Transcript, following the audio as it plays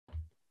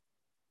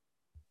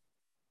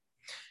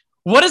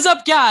What is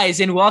up, guys,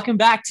 and welcome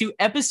back to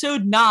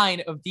episode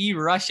 9 of the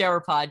Rush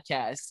Hour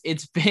podcast.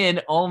 It's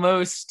been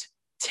almost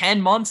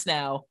 10 months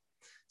now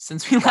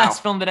since we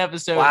last filmed an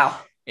episode. Wow.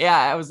 Yeah,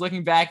 I was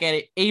looking back at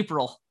it,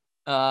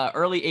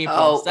 early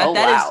April.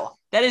 Wow.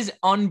 That is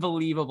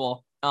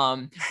unbelievable.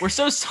 We're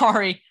so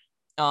sorry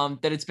that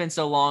it's been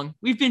so long.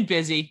 We've been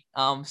busy.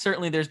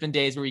 Certainly there's been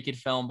days where we could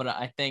film, but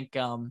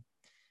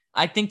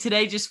I think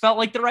today just felt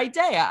like the right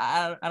day.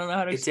 I don't know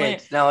how to explain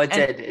it. No, it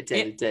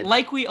did.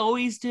 Like we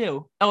always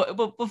do. Oh,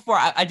 but before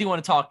I do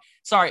want to talk.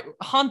 Sorry,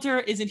 Hunter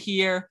isn't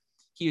here.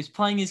 He was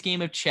playing his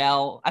game of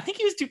Chell. I think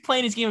he was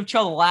playing his game of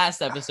Chell the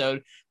last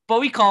episode, but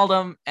we called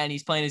him and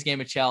he's playing his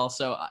game of Chell,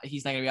 so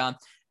he's not going to be on.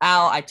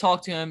 Al, I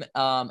talked to him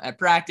at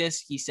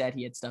practice. He said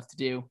he had stuff to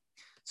do.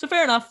 So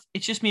fair enough.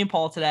 It's just me and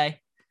Paul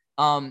today.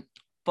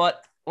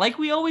 But like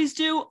we always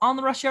do on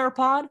the Rush Hour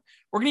pod,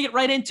 we're going to get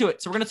right into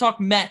it. So we're going to talk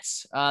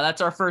Mets.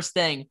 That's our first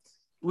thing.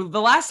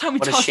 The last time we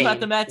talked about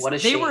the Mets,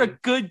 they were a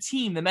good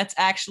team. The Mets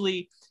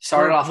actually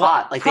started off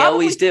hot, like they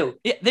always do.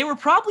 They were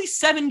probably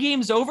 7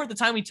 games over at the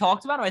time we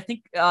talked about them. I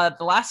think the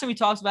last time we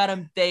talked about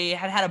them, they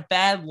had a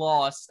bad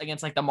loss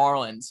against like the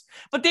Marlins.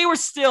 But they were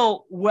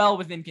still well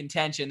within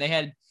contention. They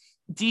had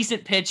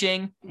decent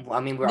pitching. Well,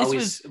 I mean, we're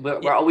always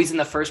in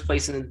the first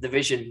place in the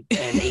division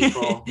in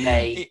April,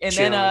 May, and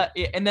June.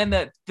 then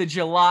the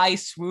July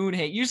swoon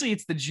hit. Usually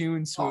it's the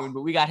June swoon,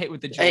 but we got hit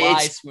with the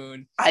July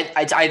swoon.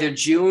 It's either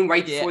June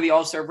right before the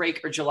All-Star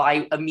break or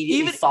July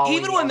immediately following.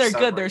 Even when they're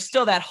good, there's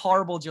still that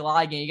horrible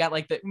July game. You got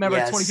like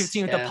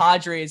 2015 with the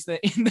Padres,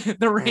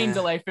 the rain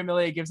delay.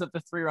 Familia gives up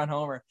the 3-run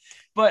homer,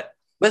 but.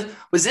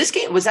 Was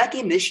that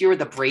game this year where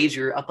the Braves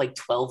were up like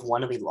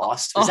 12-1 and we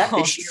lost? Was that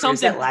this year? Or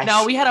was that last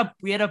year?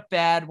 We had a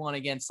bad one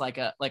against like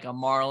a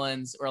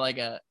Marlins or like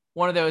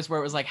one of those where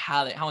it was like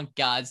how in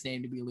God's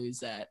name did we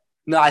lose that?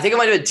 No, I think it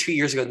might have been 2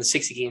 years ago in the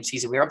 60-game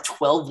season. We were up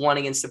 12-1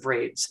 against the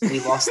Braves and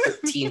we lost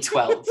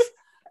 13-12.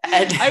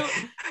 And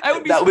I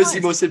would be that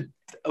surprised.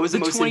 was the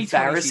most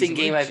embarrassing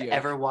game I've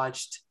ever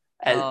watched.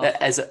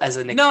 As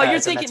a Knicks. No,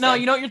 you're thinking. No,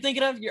 you know what you're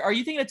thinking of. Are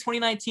you thinking of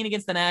 2019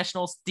 against the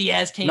Nationals?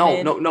 Diaz came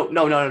in. No.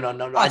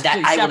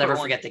 I will never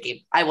forget the game.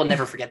 I will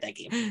never forget that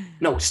game.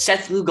 No,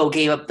 Seth Lugo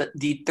gave up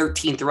the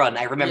 13th run.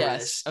 I remember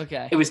this.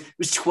 Okay. It was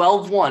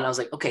 12-1. I was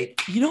like, okay.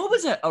 You know what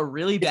was a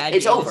really bad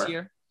game over. This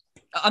year?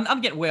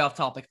 I'm getting way off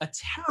topic. A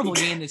terrible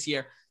game this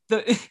year.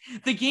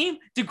 The game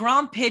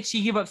DeGrom pitched.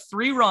 He gave up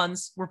 3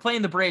 runs. We're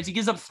playing the Braves. He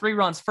gives up 3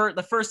 runs for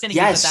the first inning.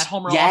 Yes. That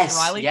home run off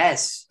Riley.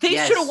 Yes. They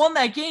should have won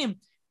that game.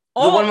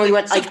 The one where we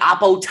went like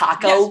Apo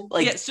Taco.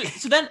 Yes,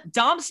 so then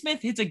Dom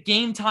Smith hits a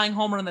game-tying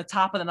homer in the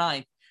top of the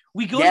 9th.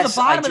 We go to the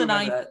bottom of the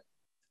 9th.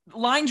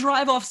 Line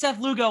drive off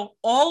Seth Lugo.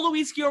 All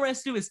Luis Gil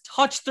has to do is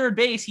touch third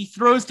base. He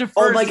throws to first.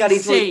 Oh my God,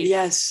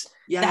 yes.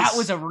 That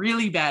was a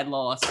really bad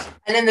loss.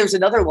 And then there's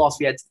another loss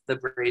we had to the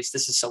Braves.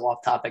 This is so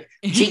off topic.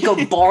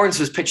 Jacob Barnes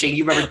was pitching.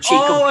 You remember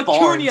Jacob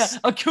Barnes?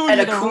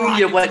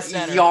 Acuna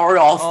went yard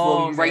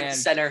off right to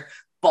center.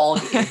 Ball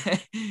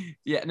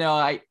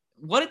game.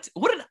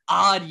 What an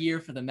odd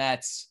year for the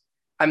Mets.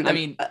 I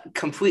mean,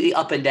 completely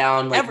up and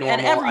down like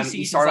normal.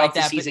 We started off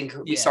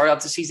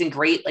the season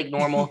great, like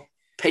normal.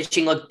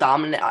 Pitching looked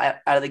dominant out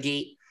of the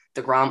gate.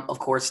 DeGrom, of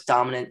course,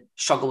 dominant.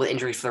 Struggled with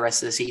injuries for the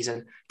rest of the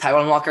season.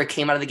 Taijuan Walker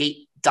came out of the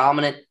gate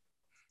dominant.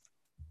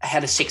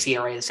 Had a 6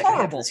 ERA the second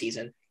half of the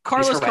season.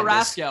 Carlos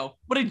Carrasco,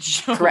 what a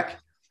joke. Correct.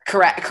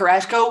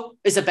 Carrasco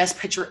is the best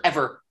pitcher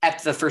ever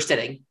after the first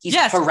inning. He's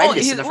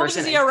horrendous in the first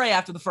inning. What was the ERA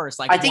after the first?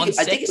 Like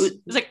 1.6?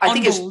 It was like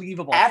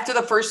unbelievable. After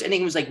the first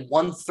inning, it was like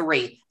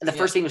 1.3, and the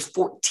first inning was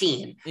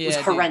 14. It was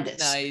horrendous.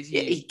 No,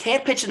 he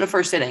can't pitch in the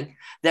first inning.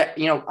 That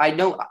I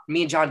know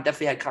me and John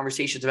definitely had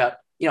conversations about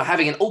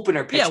having an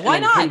opener pitch and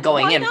then him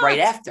going in right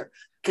after.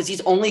 Because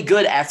he's only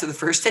good after the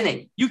first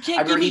inning. You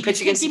can't give me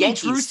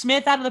Drew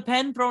Smith out of the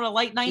pen throwing a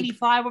light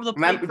 95 over the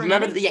plate.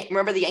 Remember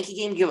the Yankee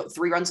game? Give up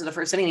 3 runs in the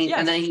first inning,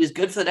 and then he was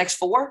good for the next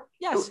 4.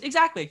 Yes,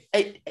 exactly.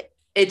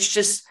 It's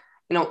just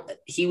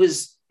he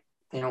was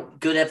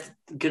good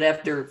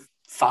after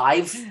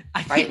 5,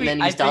 right? And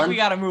then he's done. I think we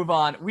got to move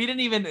on. We didn't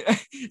even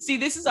see.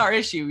 This is our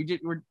issue.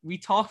 We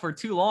talk for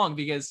too long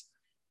because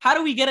how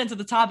do we get into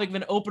the topic of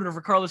an opener for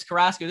Carlos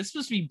Carrasco? This is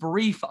supposed to be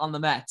brief on the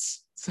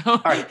Mets. So,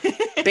 all right.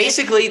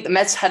 Basically, the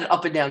Mets had an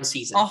up and down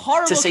season,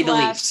 to say the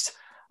least.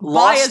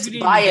 Lost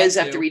Baez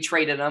after we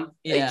traded him.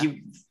 Yeah.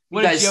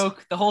 What a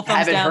joke. The whole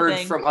thumbs down haven't heard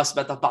thing. from us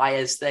about the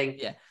Baez thing.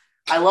 Yeah.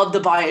 I love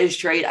the Baez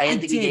trade. I didn't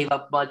think he gave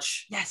up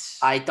much. Yes.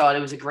 I thought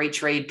it was a great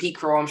trade. Pete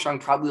Crow Armstrong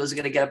probably wasn't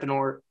going to get up in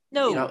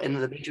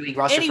the Major League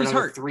roster for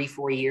another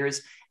 3-4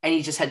 years. And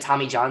he just had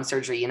Tommy John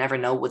surgery. You never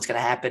know what's going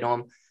to happen to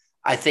him.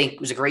 I think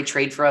it was a great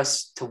trade for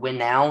us to win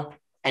now,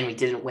 and we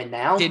didn't win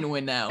now.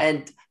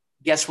 And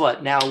guess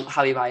what? Now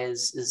Javi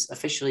Baez is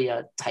officially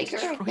a Tiger.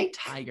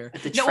 Tiger.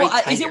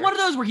 Is it one of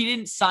those where he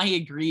didn't sign? He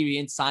agreed. He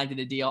didn't sign to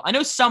the deal. I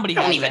know somebody.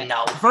 I don't even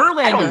know.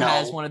 Verlander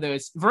has one of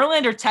those.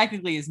 Verlander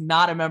technically is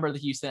not a member of the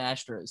Houston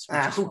Astros.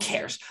 Who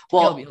cares?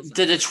 Well,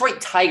 the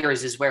Detroit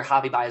Tigers is where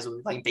Javi Baez will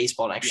be playing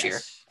baseball next year,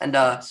 and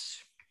I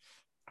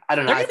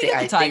don't know. I think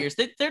the Tigers.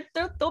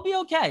 They'll be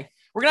okay.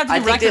 We're gonna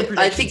have to do record predictions.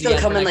 I think they'll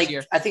come in like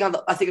year. I think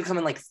they'll come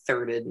in like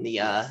third in the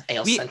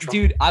AL Central.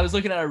 Dude, I was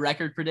looking at our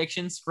record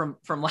predictions from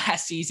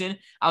last season.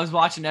 I was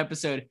watching an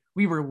episode.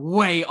 We were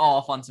way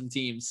off on some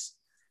teams.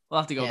 We'll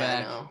have to go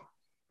back.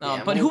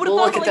 But who would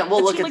have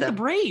thought like the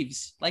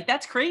Braves? Like,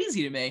 that's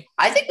crazy to me.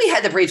 I think we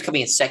had the Braves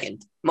coming in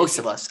second, most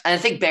of us. And I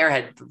think Bear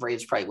had the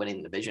Braves probably winning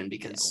the division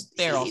because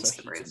Bear also hates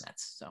the Braves.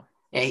 Mets, so.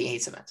 Yeah, he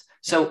hates the Mets.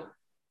 So,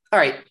 all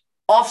right,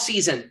 off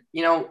season.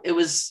 It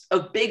was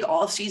a big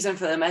off season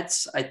for the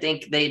Mets. I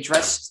think they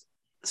addressed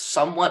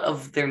somewhat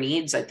of their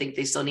needs. I think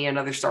they still need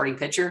another starting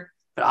pitcher,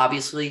 but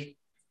obviously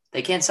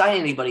they can't sign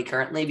anybody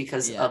currently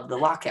because of the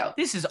lockout.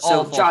 This is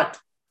awful.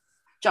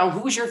 John, who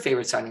was your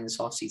favorite signing this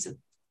off season?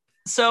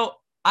 So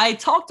I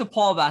talked to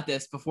Paul about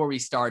this before we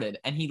started,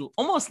 and he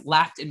almost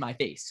laughed in my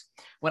face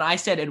when I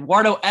said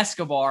Eduardo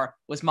Escobar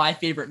was my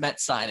favorite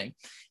Mets signing.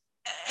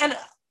 And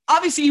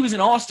obviously he was an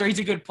all-star. He's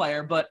a good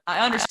player, but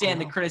I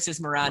understand the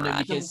criticism around him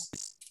because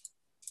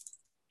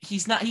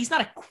he's not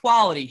a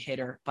quality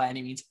hitter by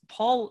any means.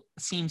 Paul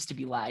seems to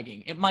be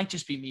lagging. It might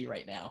just be me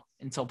right now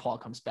until Paul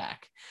comes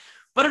back.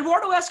 But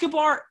Eduardo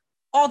Escobar,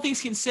 all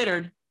things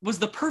considered, was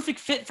the perfect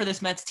fit for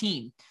this Mets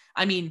team.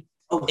 I mean,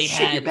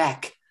 you're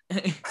back.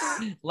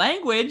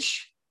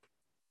 Language.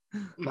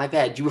 My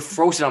bad. You were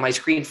frozen on my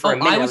screen for a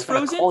minute. I was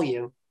frozen. Call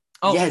you.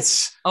 Oh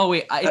yes. Oh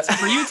wait, it's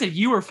for you. It said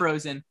you were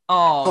frozen.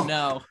 Oh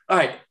no. All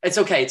right, it's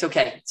okay.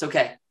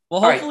 Well,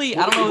 hopefully,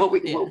 right. I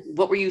don't know.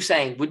 What were you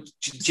saying?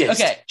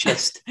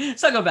 Just.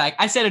 So I'll go back.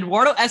 I said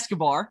Eduardo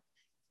Escobar.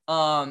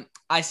 I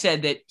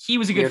said that he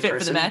was a good fit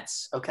for the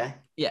Mets. Okay.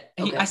 Yeah.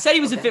 I said he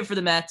was a fit for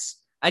the Mets.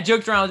 I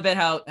joked around with a bit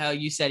how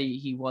you said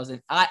he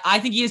wasn't. I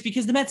think he is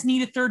because the Mets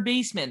need a third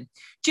baseman.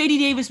 J.D.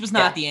 Davis was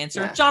not the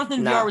answer. Yeah.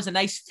 Jonathan VR was a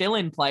nice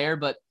fill-in player,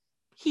 but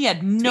he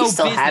had no business.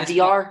 Do we still have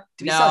VR?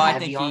 I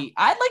think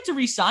I'd like to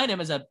re-sign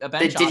him as a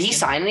bench. Did he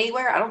sign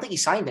anywhere? I don't think he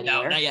signed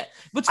anywhere. No, not yet.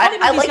 What's funny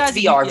about I liked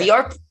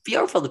VR.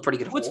 VR filled a pretty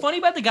good hole. What's funny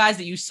about the guys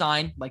that you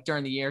sign like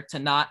during the year to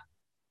not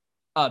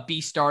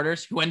be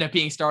starters who end up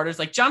being starters,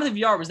 like Jonathan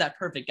VR was that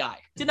perfect guy.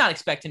 Did not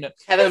expect him to.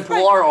 Kevin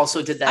Pillar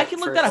also did that. I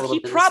can look that up. He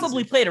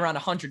probably played around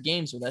 100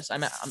 games with us.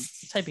 I'm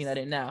typing that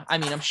in now. I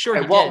mean, I'm sure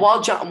he did.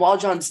 While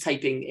John's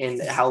typing in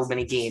how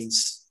many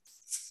games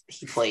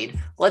he played,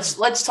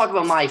 let's talk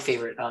about my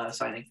favorite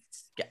signing.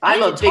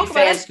 I'm a big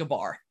fan.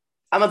 Escobar.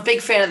 I'm a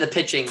big fan of the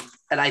pitching,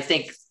 and I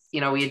think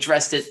we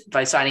addressed it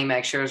by signing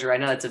Max Scherzer. I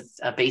know that's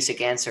a basic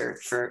answer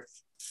for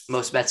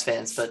most Mets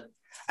fans, but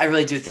I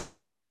really do think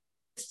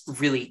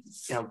really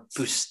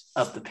boost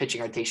up the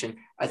pitching rotation.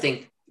 I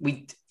think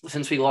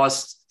since we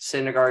lost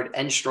Syndergaard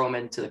and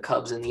Stroman to the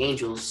Cubs and the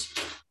Angels,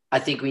 I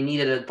think we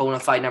needed a bona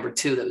fide number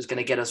 2 that was going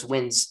to get us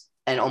wins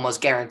and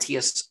almost guarantee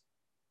us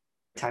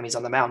time he's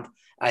on the mound.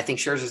 And I think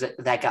Scherzer's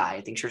that guy.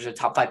 I think Scherzer's a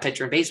top 5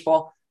 pitcher in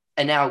baseball.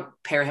 And now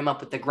pair him up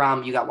with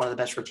DeGrom, you got one of the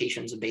best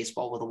rotations in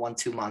baseball with a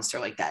 1-2 monster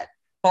like that.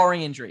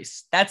 Barring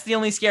injuries. That's the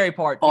only scary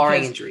part.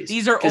 Barring injuries.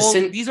 These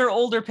are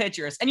older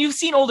pitchers. And you've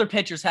seen older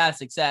pitchers have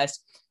success.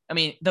 I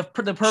mean, the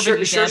perfect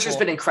example. Scherzer's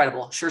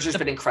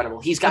been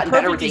incredible. He's gotten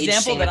better with the age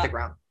staying at the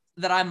ground.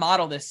 That I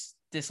model this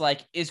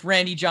like is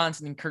Randy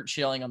Johnson and Kurt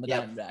Schilling on the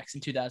Diamondbacks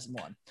in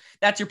 2001.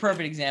 That's your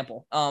perfect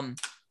example.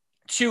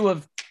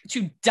 Two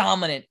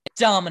dominant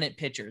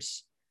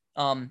pitchers.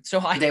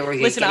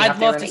 I'd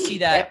love to see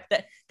that.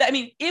 Yep. I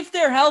mean, if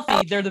they're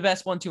healthy, they're the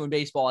best 1-2 in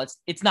baseball.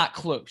 It's not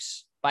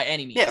close by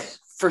any means. Yeah,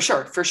 for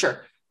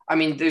sure. I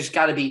mean, there's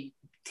got to be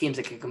teams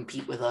that can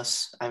compete with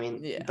us. I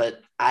mean, but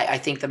I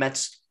think the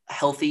Mets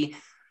healthy,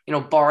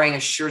 barring a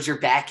Scherzer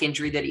back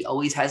injury that he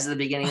always has at the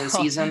beginning of the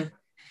season,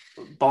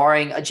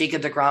 barring a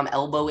Jacob deGrom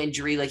elbow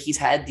injury like he's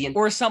had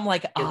or some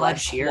like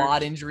odd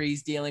quad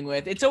injuries dealing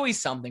with. It's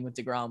always something with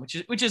deGrom,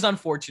 which is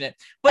unfortunate.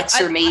 But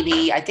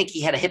maybe I think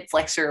he had a hip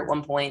flexor at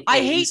one point. I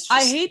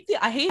hate the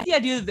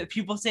idea that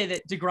people say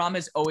that deGrom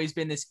has always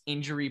been this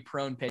injury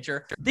prone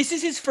pitcher. This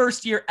is his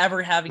first year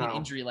ever having an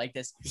injury like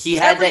this. He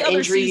had that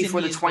injury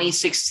before the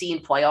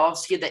 2016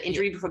 playoffs. He had that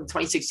injury before the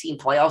 2016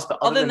 playoffs, but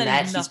other than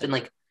that, he's been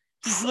like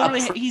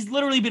he's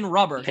literally been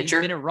rubber.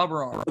 Pitcher. He's been a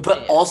rubber arm.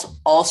 But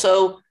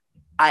also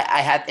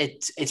I have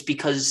it's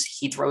because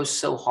he throws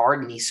so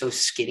hard and he's so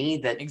skinny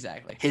that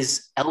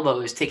his elbow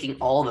is taking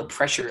all the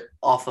pressure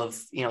off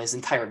of his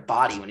entire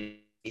body when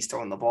he's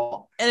throwing the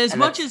ball. And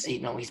much as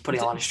he's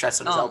putting a lot of stress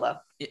on his elbow.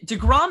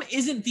 DeGrom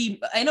isn't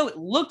I know it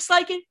looks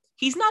like it.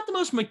 He's not the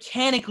most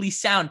mechanically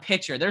sound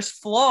pitcher. There's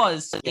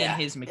flaws in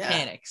his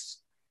mechanics.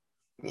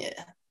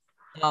 Yeah.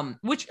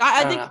 Which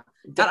I think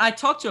I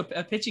talked to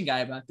a pitching guy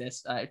about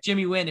this.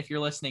 Jimmy Wynn, if you're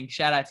listening,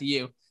 shout out to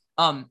you.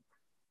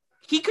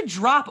 He could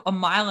drop a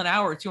mile an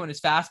hour or 2 on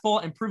his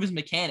fastball, improve his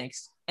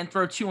mechanics, and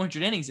throw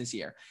 200 innings this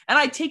year. And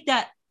I take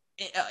that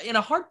in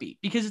a heartbeat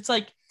because it's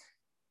like,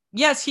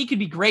 yes, he could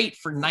be great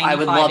for 95 innings. I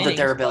would love the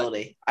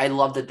durability. I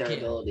love the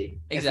durability.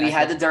 Exactly. If we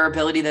had the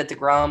durability that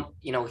DeGrom,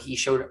 he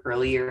showed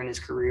earlier in his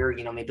career,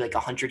 maybe like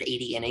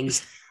 180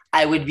 innings,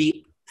 I would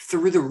be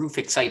through the roof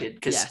excited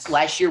because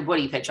last year, what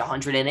did he pitch?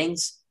 100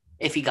 innings?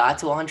 If he got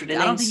to 100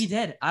 innings? I don't think he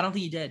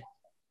did.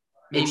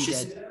 Maybe he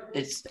did.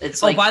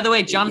 It's like, by the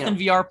way, Jonathan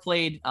VR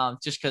played,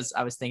 just because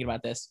I was thinking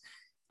about this,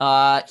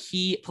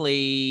 He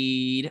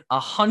played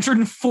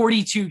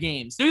 142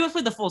 games. So he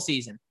played the full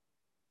season.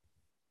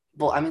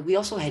 Well, I mean, we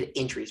also had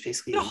injuries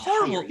basically. He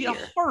had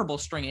a horrible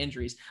string of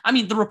injuries. I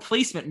mean, the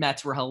replacement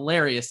Mets were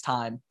hilarious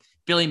time.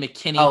 Billy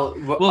McKinney,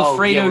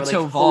 Wilfredo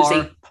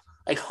Tovar.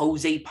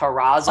 Jose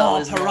Peraza.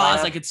 Oh,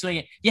 Peraza, I could swing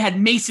it. You had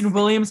Mason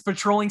Williams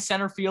patrolling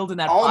center field in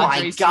that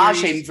Padres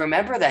series. I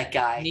remember that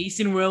guy.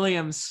 Mason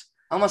Williams.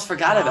 Almost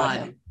forgot about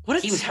him.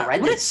 He was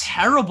horrendous. What a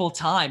terrible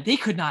time. They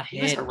could not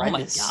hit. Oh,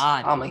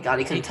 my God.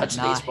 He couldn't touch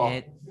the baseball.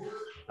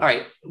 All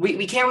right.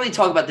 We can't really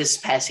talk about this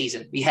past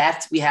season. We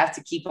have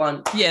to keep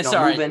on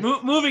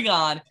moving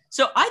on.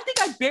 So I think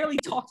I barely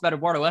talked about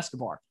Eduardo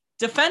Escobar.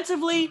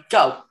 Defensively,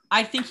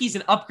 I think he's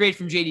an upgrade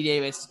from J.D.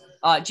 Davis.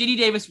 J.D.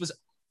 Davis was,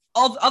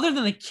 other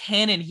than the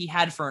cannon he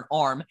had for an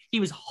arm, he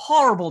was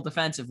horrible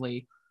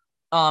defensively.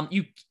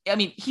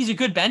 He's a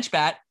good bench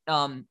bat,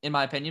 in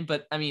my opinion,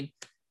 but I mean,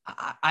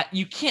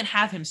 you can't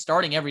have him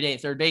starting every day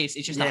at third base.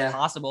 It's just not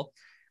possible.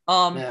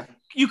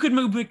 You could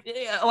move.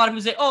 A lot of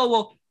people say, "Oh,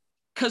 well,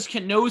 because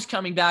Cano's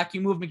coming back,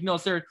 you move McNeil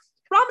third."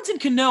 Robinson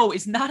Cano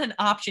is not an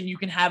option you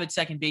can have at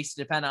second base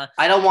to depend on.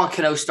 I don't want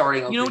Cano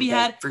starting. You know what he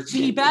had?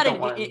 He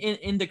batted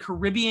in the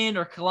Caribbean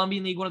or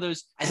Colombian League, one of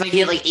those. I think he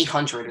had like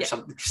 800 or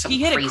something.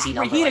 He had crazy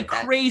number. He had a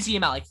crazy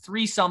amount, like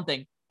 3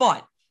 something.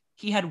 But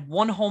he had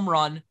 1 home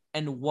run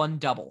and 1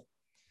 double.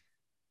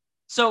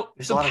 So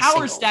the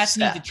power stats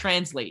need to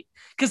translate,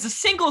 because the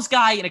singles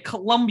guy in a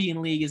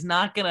Colombian league is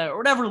not gonna, or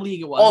whatever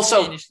league it was.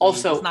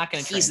 Also, not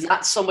gonna. He's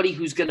not somebody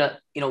who's gonna,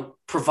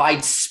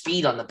 provide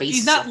speed on the bases.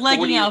 He's not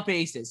legging out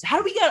bases. How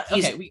do we get?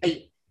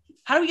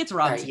 How do we get to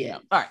Robinson? All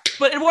right,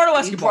 but Eduardo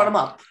Escobar. You brought him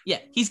up. Yeah,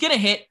 he's gonna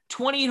hit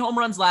 28 home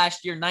runs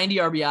last year, 90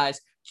 RBIs.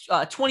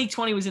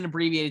 2020 was an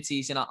abbreviated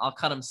season. I'll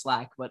cut him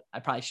slack, but I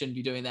probably shouldn't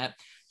be doing that.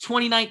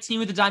 2019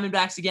 with the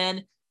Diamondbacks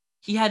again,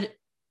 he had.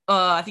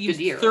 I think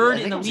he was third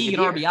in the league in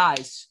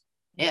RBIs.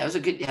 Yeah, it was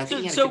a good. I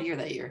think he had a good year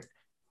that year.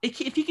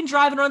 If he can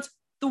drive and runs,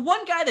 the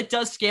one guy that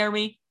does scare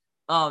me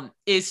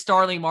is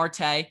Starling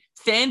Marte.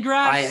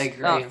 Fangraphs. I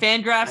agree.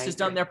 Fangraphs has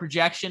done their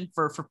projection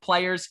for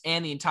players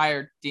and the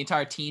entire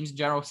teams in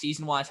general,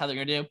 season wise, how they're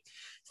gonna do.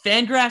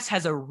 Fangraphs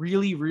has a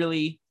really,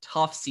 really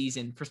tough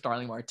season for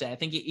Starling Marte. I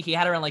think he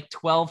had around like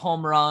 12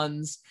 home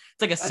runs.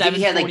 It's like a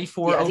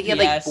 744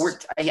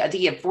 OPS. I think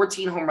he had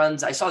 14 home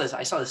runs. I saw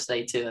this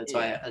today too. That's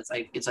why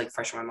it's like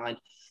fresh in my mind.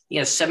 He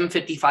has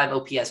 755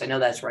 OPS. I know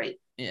that's right.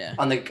 Yeah.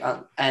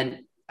 And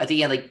I think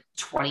he had like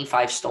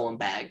 25 stolen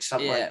bags,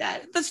 something like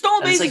that. The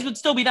stolen bases would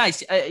still be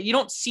nice. You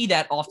don't see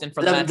that often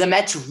from the Mets. The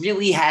Mets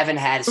really haven't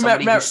had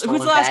somebody who's stolen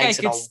who's the last bags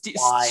guy who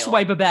could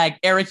swipe a bag?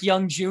 Eric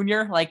Young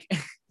Jr.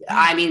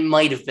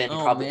 Might have been.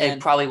 It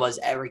probably was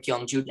Eric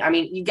Young Jr. I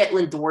mean, you get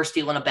Lindor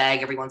stealing a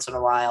bag every once in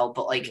a while,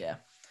 but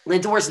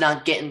Lindor's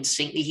not getting.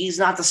 He's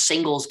not the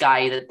singles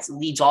guy that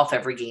leads off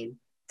every game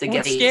to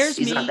get.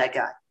 He's not that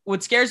guy.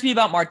 What scares me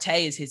about Marte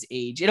is his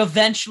age. It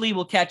eventually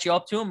will catch you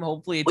up to him.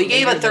 Hopefully, we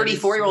gave a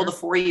 34-year-old a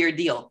 4-year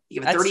deal.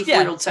 You have a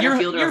 34-year-old center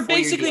fielder. You're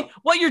basically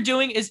what you're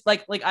doing is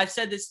like I've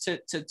said this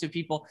to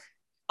people.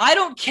 I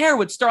don't care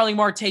what Starling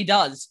Marte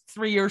does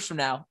 3 years from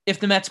now if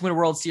the Mets win a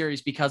World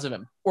Series because of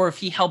him, or if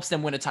he helps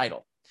them win a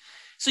title.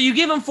 So you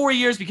give him 4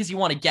 years because you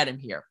want to get him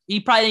here.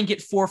 He probably didn't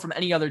get 4 from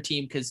any other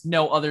team because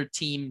no other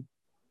team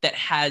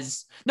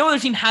has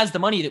the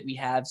money that we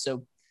have.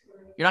 So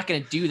you're not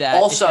going to do that.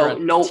 Also,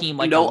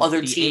 no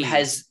other team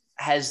has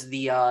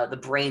the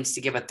brains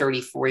to give a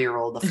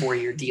 34-year-old a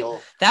 4-year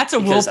deal. That's a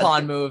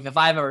Wilpon move if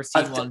I've ever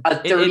seen one. A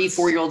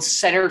 34-year-old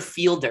center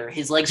fielder.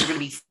 His legs are going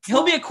to be.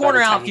 He'll be a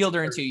corner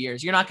outfielder in 2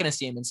 years. You're not going to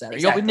see him in center.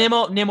 Exactly.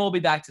 Nimmo will be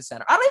back to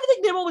center. I don't even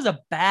think Nimmo was a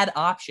bad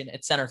option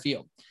at center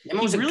field.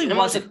 Nimmo was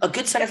a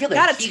good center fielder.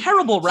 Got a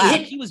terrible rap.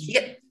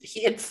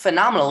 He hit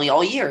phenomenally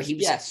all year. He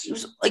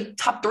was like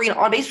top 3 in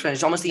on base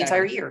percentage almost the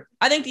entire year.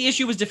 I think the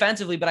issue was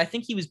defensively, but I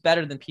think he was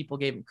better than people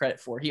gave him credit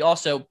for. He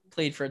also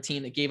played for a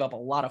team that gave up a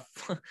lot of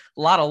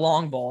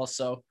long balls.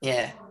 So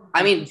yeah,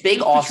 I mean,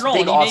 big off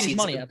season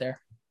money out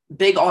there.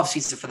 Big off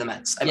season for the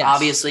Mets. I mean,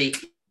 obviously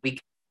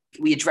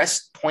we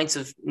addressed points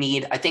of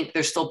need. I think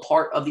there's still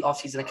part of the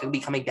offseason that could be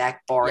coming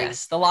back, barring the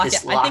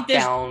lockdown. I think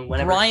there's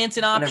Bryant's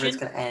an option.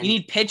 You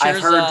need pitchers.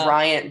 I've heard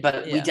Bryant,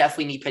 but we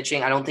definitely need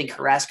pitching. I don't think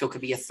Carrasco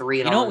could be a 3.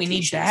 You know what we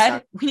need,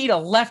 Dad? We need a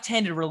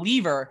left-handed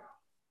reliever.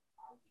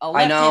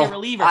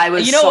 I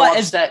was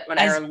upset when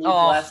Aaron Loop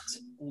left.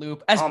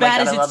 As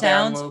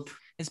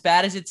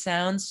bad as it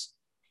sounds,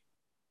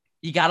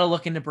 you got to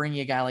look into bringing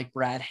a guy like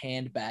Brad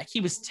Hand back.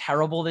 He was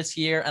terrible this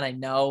year, and I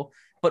know.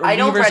 But I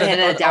know Brad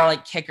Hand are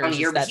like kickers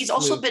here, but he's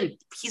also been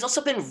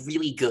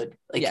really good.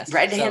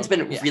 Brad Hand's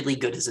been really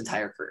good his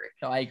entire career.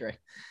 No, I agree.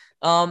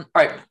 All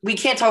right, we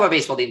can't talk about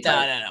baseball the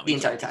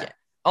entire time. Yeah.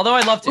 Although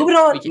I'd love to.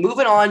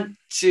 Moving on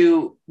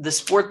to the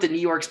sport that New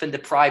York's been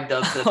deprived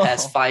of for the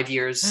past 5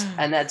 years,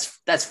 and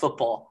that's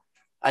football.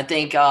 I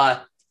think I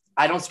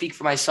don't speak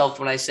for myself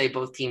when I say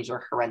both teams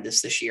are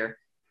horrendous this year.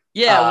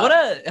 Yeah,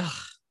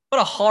 what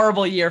a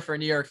horrible year for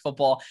New York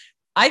football.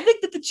 I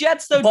think that the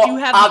Jets, though, do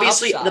have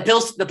obviously the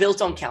Bills. The Bills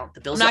don't count.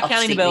 The Bills I'm not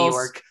counting the Bills. New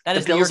York. That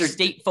is New York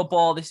State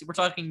football. We're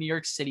talking New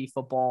York City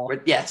football.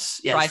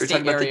 Yes. We're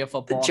talking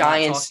about the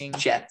Giants,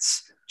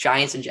 Jets.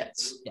 Giants and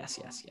Jets. Yes.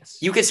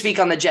 You could speak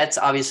on the Jets,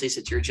 obviously,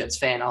 since you're a Jets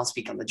fan. I'll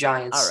speak on the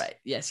Giants. All right.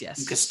 Yes. You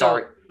can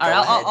start. All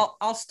right.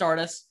 I'll start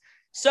us.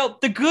 So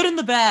the good and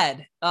the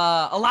bad,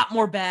 a lot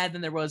more bad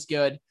than there was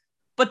good.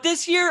 But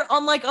this year,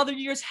 unlike other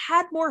years,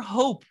 had more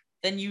hope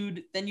than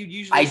you'd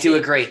usually. I do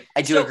agree.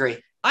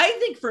 I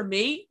think for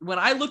me, when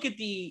I look at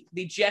the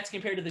Jets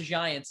compared to the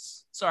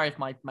Giants, sorry if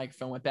my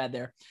microphone went bad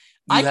there.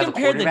 I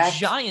compare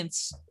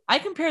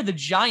the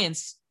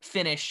Giants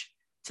finish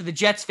to the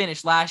Jets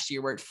finish last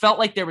year, where it felt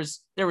like there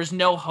was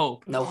no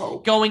hope. No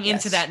hope going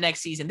into that next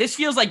season. This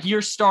feels like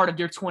your start of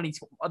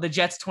the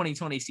Jets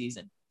 2020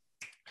 season,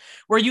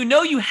 where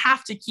you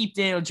have to keep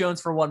Daniel Jones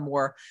for one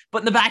more, but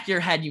in the back of your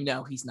head,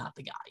 he's not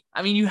the guy.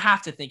 I mean, you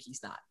have to think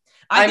he's not.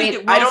 I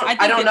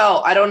don't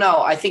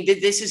know. I think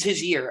that this is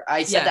his year.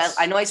 I said that.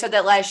 I know I said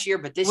that last year,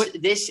 but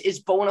this is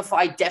bona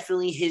fide,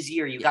 definitely his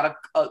year. You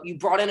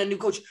brought in a new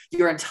coach.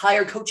 Your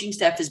entire coaching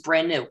staff is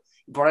brand new.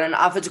 You brought in an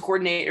offensive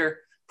coordinator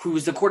who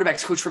was the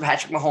quarterback's coach for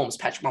Patrick Mahomes.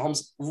 Patrick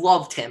Mahomes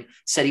loved him,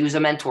 said he was a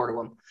mentor to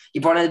him.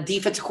 You brought in a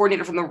defensive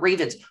coordinator from the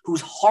Ravens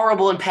who's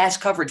horrible in pass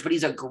coverage, but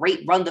he's a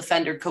great run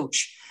defender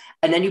coach.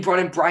 And then you brought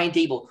in Brian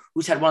Dable,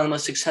 who's had one of the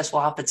most successful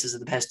offenses in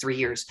the past 3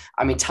 years.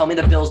 I mean, tell me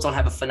the Bills don't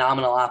have a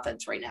phenomenal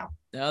offense right now.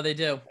 No, they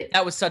do.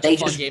 That was such a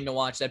fun game to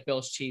watch, that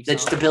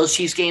Bills-Chiefs. The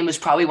Bills-Chiefs game was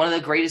probably one of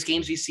the greatest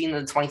games we've seen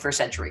in the 21st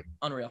century.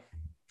 Unreal.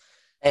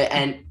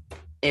 And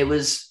it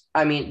was,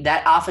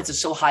 that offense is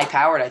so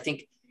high-powered. I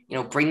think,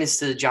 bring this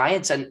to the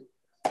Giants. And,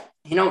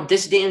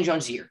 this is Daniel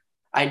Jones' year.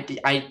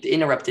 I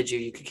interrupted you.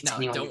 You can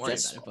continue on. Don't worry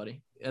about it,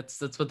 buddy.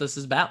 That's what this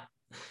is about.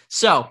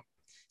 So,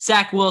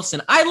 Zach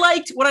Wilson. I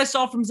liked what I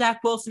saw from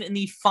Zach Wilson in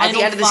the final at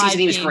the end of the season.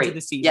 He was great. Of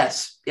the season.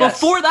 Yes.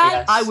 Before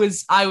that,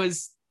 yes. I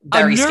was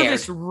very a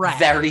nervous scared. wreck,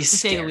 very to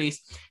scared. say the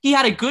least. He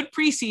had a good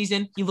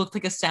preseason. He looked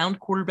like a sound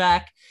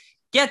quarterback.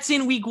 Gets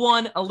in week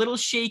 1, a little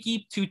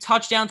shaky, 2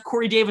 touchdowns.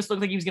 Corey Davis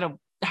looked like he was going to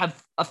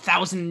have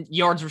 1,000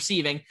 yards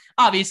receiving.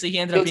 Obviously, he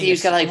ended up being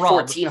he's got like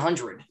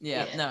 1,400.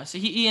 Yeah, no. So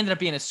he ended up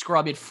being a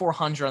scrub. He had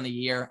 400 on the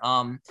year.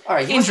 All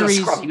right, he wasn't a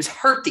scrub. He was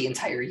hurt the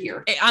entire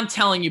year. I'm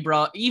telling you,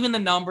 bro. Even the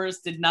numbers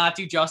did not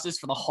do justice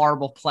for the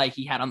horrible play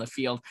he had on the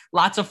field.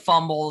 Lots of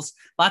fumbles.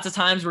 Lots of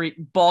times where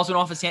balls went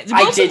off his hands.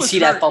 I did see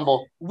that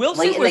fumble.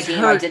 Wilson late in the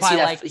game. I did see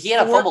that. He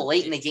had a fumble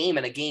late in the game,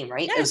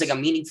 right? Yes. It was like a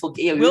meaningful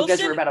game. You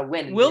guys were about to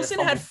win. Wilson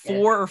had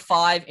 4 or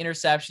 5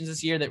 interceptions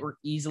this year that were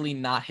easily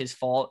not his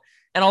fault.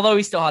 And although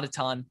he still had a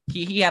ton,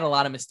 he had a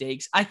lot of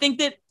mistakes. I think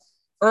that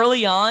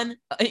early on,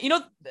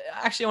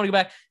 actually, I want to go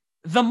back.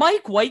 The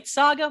Mike White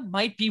saga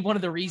might be one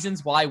of the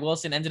reasons why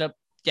Wilson ended up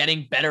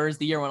getting better as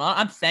the year went on.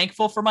 I'm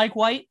thankful for Mike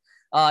White.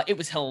 It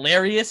was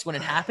hilarious when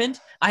it happened.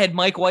 I had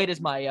Mike White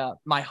as my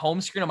home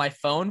screen on my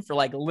phone for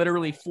like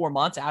literally 4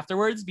 months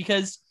afterwards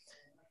because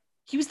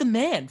he was the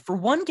man for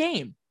one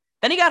game.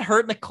 Then he got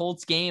hurt in the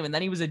Colts game, and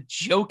then he was a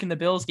joke in the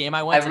Bills game.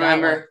 I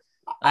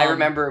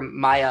remember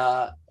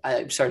my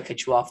I'm sorry to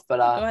cut you off, but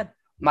go ahead.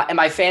 In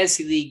my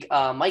fantasy league,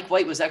 Mike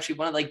White was actually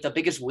one of like the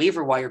biggest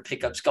waiver wire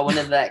pickups going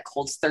into that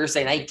Colts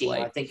Thursday night game.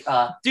 I think,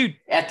 dude,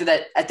 after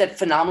that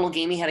phenomenal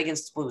game he had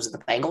against, what was it, the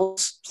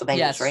Bengals? It's the Bengals,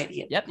 yes. Right?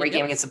 Great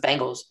game against the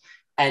Bengals,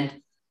 and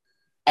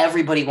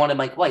everybody wanted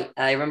Mike White,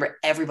 and I remember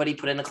everybody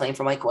put in a claim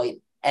for Mike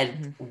White,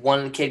 and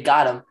one kid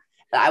got him.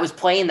 And I was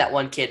playing that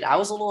one kid. I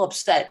was a little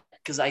upset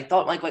because I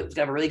thought Mike White was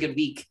gonna have a really good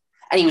week,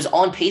 and he was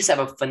on pace to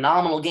have a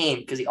phenomenal game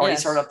because he already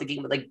started off the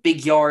game with like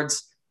big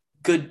yards.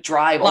 Good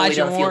drive all the way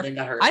down the field and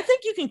got hurt. I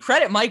think you can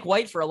credit Mike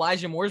White for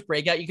Elijah Moore's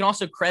breakout. You can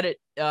also credit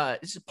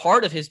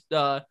part of his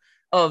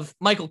of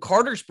Michael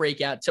Carter's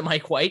breakout to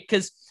Mike White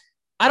because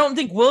I don't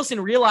think Wilson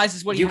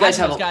realizes what he has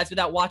in those guys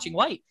without watching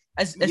White.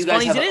 As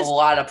funny as it is, a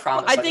lot of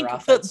promise. I think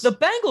the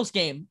Bengals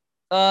game,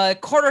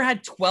 Carter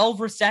had 12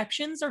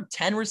 receptions or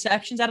 10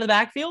 receptions out of the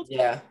backfield.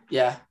 Yeah.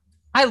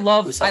 I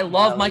love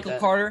Michael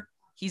Carter.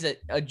 He's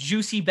a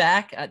juicy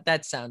back.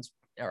 That sounds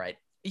all right.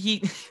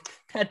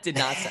 That did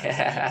not sound.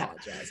 I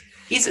apologize.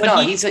 He's a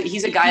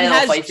guy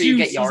that'll fight for you to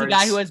get yards. He's a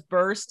guy who has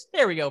burst.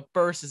 There we go.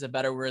 Burst is a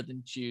better word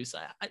than juice.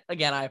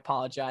 I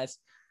apologize.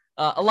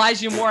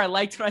 Elijah Moore, I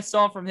liked what I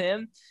saw from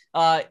him.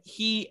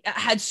 He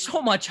had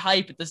so much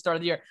hype at the start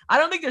of the year. I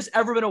don't think there's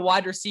ever been a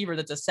wide receiver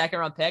that's a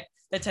second-round pick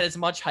that's had as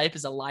much hype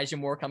as Elijah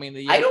Moore coming in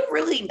the year. I don't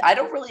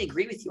really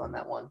agree with you on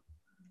that one.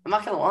 I'm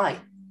not gonna lie.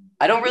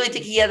 I don't really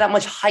think he had that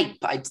much hype.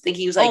 I think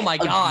he was like, oh my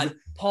God,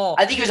 Paul.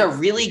 I think he was a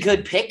really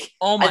good pick.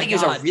 Oh my God. I think he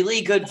was a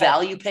really good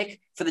value pick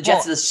for the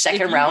Jets in the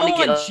second round to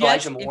get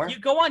Elijah Moore. If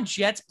you go on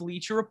Jets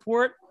Bleacher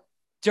Report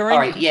during, all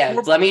right, yeah.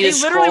 Let me just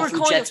scroll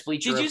through Jets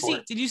Bleacher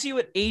Report. Did you see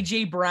what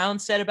AJ Brown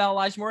said about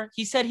Elijah Moore?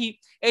 He said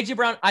AJ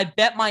Brown, I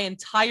bet my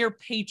entire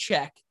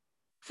paycheck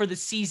for the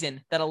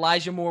season that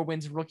Elijah Moore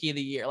wins Rookie of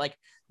the Year. Like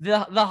the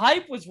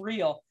hype was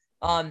real.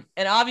 And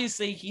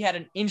obviously he had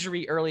an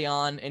injury early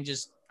on and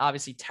just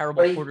obviously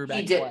terrible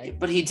quarterback play.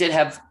 But he did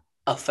have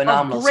a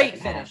phenomenal great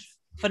finish.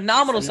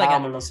 Phenomenal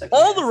second.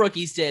 All the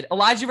rookies did.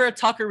 Elijah Vera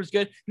Tucker was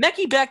good.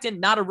 Mekhi Becton,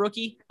 not a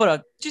rookie,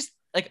 but just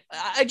a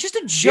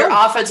joke. Your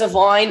offensive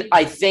line,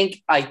 I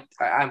think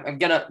I'm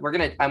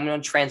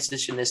gonna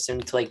transition this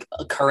into like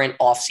a current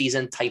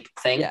offseason type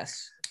thing.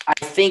 Yes. I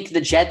think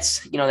the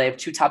Jets, they have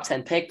 2 top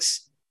 10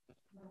 picks.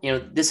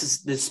 This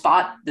is the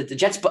spot that the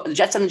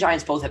Jets and the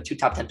Giants both have 2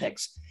 top 10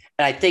 picks.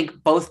 And I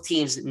think both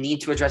teams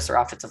need to address their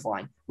offensive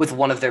line with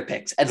one of their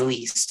picks, at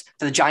least.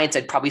 For the Giants,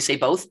 I'd probably say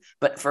both.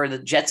 But for the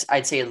Jets,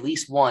 I'd say at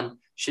least one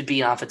should be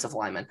an offensive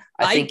lineman.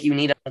 I think you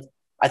need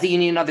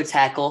another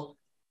tackle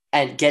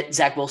and get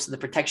Zach Wilson the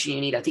protection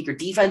you need. I think your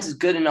defense is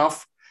good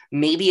enough,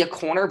 maybe a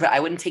corner, but I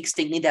wouldn't take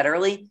Stigney that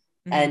early.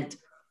 Mm-hmm. And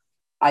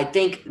I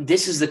think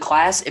this is the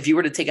class. If you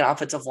were to take an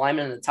offensive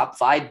lineman in the top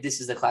 5,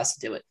 this is the class to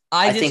do it.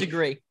 I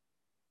disagree.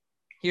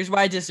 Here's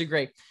why I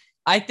disagree.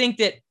 I think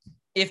that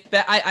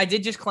I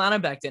did just clown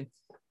on Becton.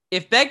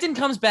 If Becton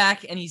comes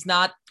back and he's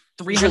not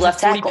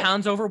 340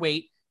 pounds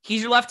overweight,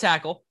 he's your left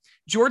tackle.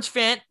 George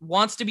Fant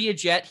wants to be a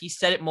Jet. He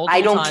said it multiple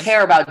times. I don't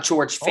care about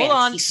George Fant. Hold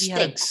on. He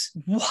stinks.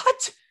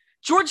 What?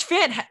 George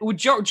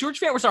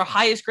Fant was our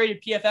highest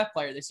graded PFF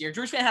player this year.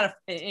 George Fant had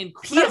an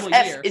incredible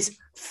year.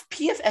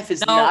 PFF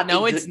is not.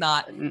 No, it's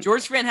not.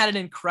 George Fant had an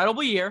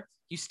incredible year.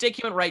 You stick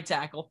him at right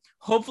tackle.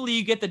 Hopefully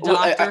you get the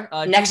doctor.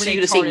 Next year,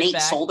 you say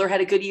Nate Solder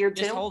had a good year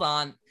too? Just hold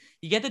on.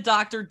 You get the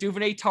doctor,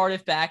 Duvernay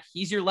Tardif back.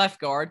 He's your left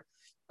guard.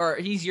 Or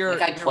he's your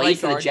guy played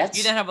for the Jets?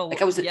 You didn't have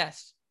a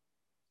yes.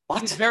 What?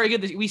 He was very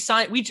good.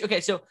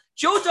 So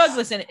Joe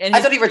Douglas and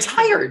I thought he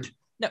retired.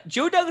 No,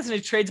 Joe Douglas and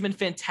his trades have been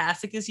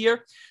fantastic this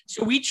year.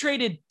 So we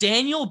traded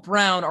Daniel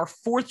Brown, our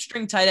 4th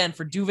string tight end,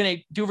 for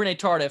Duvernay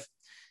Tardif.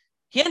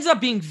 He ends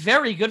up being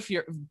very good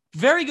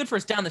for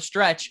us down the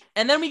stretch.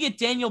 And then we get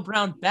Daniel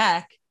Brown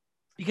back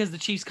because the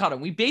Chiefs cut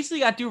him. We basically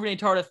got Duvernay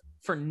Tardif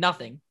for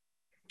nothing.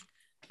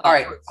 All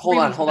right, hold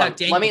on.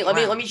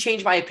 Let me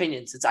change my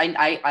opinion since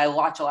I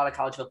watch a lot of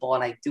college football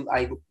and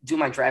I do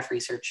my draft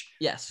research.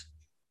 Yes.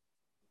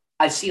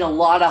 I've seen a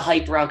lot of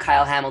hype around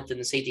Kyle Hamilton,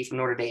 the safety from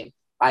Notre Dame.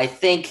 I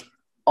think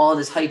all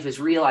this hype is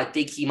real. I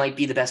think he might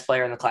be the best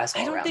player in the class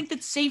all around. I don't think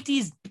that safety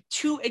is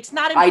it's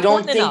not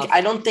important enough.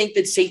 I don't think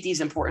that safety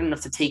is important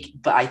enough to take,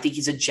 but I think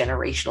he's a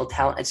generational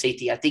talent at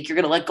safety. I think you're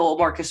going to let go of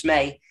Marcus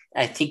May,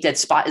 and I think that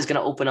spot is going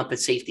to open up at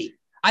safety.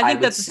 I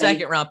think that's a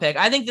 2nd round pick.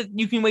 I think that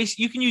you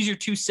can use your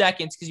 2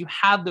 seconds because you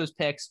have those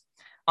picks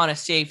on a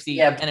safety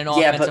and an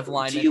offensive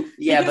lineman.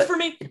 For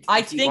me,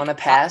 I think you want to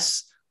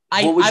pass.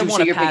 What would you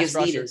say your biggest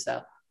need is,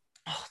 though?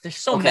 Oh, there's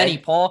so many,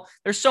 Paul.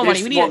 There's so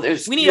many. We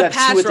need a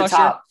pass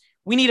rusher.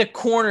 We need a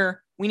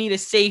corner. We need a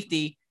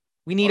safety.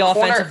 We need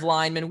offensive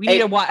linemen. We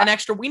need an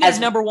extra. We need a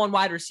number 1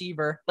 wide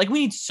receiver. Like, we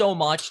need so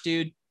much,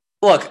 dude.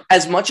 Look,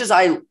 as much as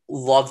I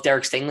love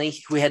Derek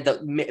Stingley, who had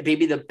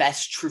maybe the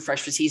best true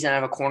freshman season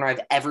out of a corner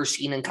I've ever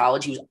seen in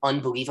college. He was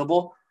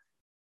unbelievable.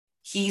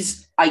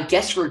 He's, I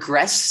guess,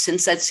 regressed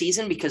since that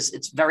season because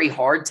it's very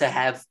hard to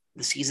have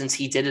the seasons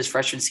he did his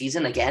freshman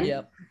season again.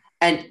 Yep.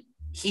 And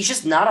he's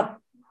just not a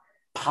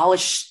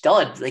polished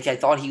stud like I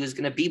thought he was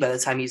going to be by the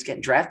time he was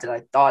getting drafted.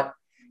 I thought,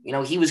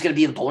 he was going to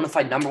be the bona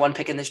fide number 1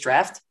 pick in this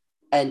draft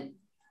and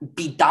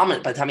be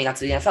dominant by the time he got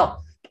to the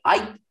NFL.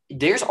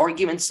 There's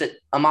arguments that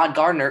Ahmad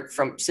Gardner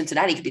from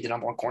Cincinnati could be the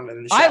number 1 corner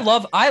in this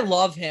draft. I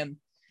love him.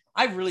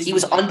 He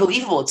was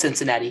unbelievable at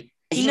Cincinnati.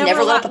 He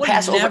never let up a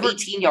pass over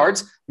 18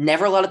 yards,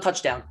 never allowed a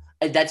touchdown.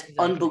 That's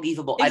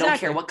unbelievable. Exactly. I don't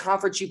care what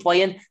conference you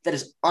play in. That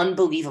is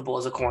unbelievable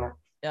as a corner.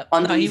 Yep.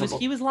 Unbelievable. No,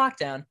 he was locked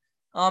down.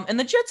 And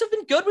the Jets have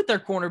been good with their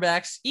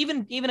cornerbacks.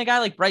 Even a guy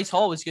like Bryce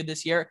Hall was good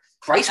this year.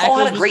 Bryce Hall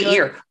had a great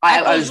year.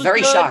 I was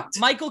very shocked.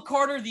 Michael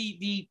Carter,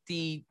 the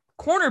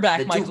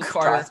cornerback, Michael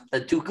Carter,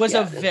 was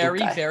a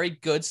very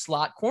good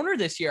slot corner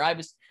this year. I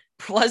was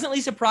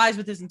pleasantly surprised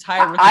with his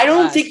entire. I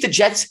don't think the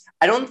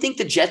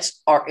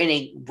Jets are in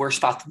a worse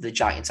spot than the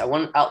Giants.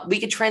 We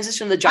could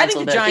transition to the Giants. I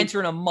think the Giants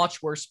are in a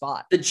much worse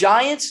spot. The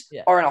Giants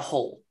are in a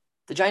hole.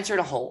 The Giants are in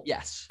a hole.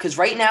 Yes, because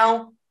right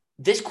now,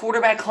 this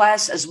quarterback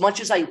class, as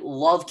much as I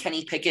love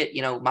Kenny Pickett,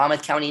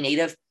 Monmouth County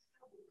native,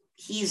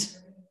 he's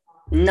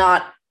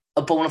not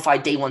a bona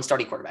fide day 1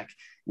 starting quarterback.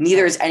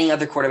 Neither is any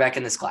other quarterback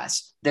in this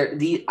class.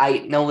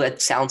 I know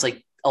that sounds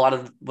like a lot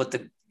of what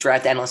the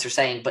draft analysts are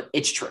saying, but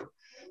it's true.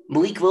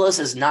 Malik Willis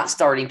is not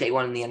starting day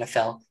 1 in the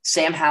NFL.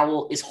 Sam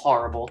Howell is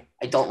horrible.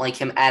 I don't like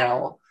him at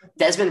all.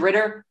 Desmond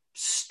Ridder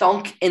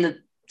stunk in the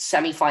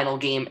semifinal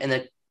game in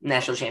the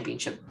national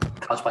championship,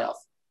 college playoff,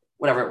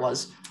 whatever it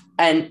was.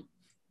 And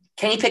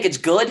Kenny Pickett's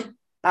good,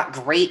 not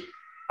great.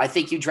 I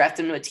think you draft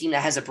him to a team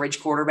that has a bridge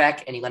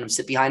quarterback and you let him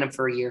sit behind him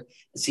for a year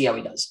and see how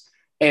he does.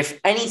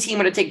 If any team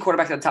were to take a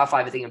quarterback in the top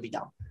 5, I think it'd be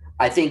dumb.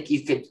 I think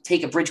you could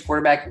take a bridge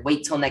quarterback,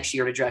 wait till next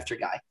year to draft your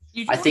guy.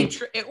 You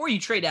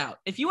trade out.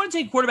 If you want to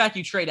take a quarterback,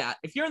 you trade out.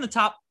 If you're in the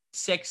top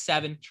 6,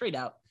 7, trade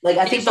out.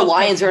 I think the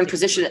Lions are in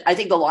position. I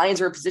think the Lions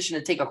are in position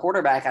to take a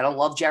quarterback. I don't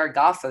love Jared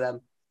Goff for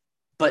them,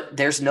 but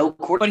there's no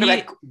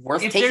quarterback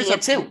worth taking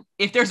it too.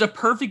 If there's a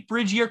perfect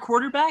bridge year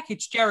quarterback,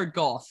 it's Jared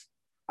Goff.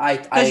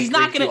 He's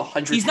not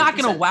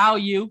gonna wow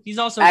you. He's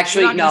also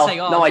actually no,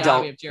 I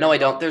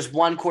don't. There's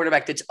one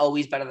quarterback that's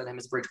always better than him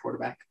as a bridge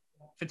quarterback.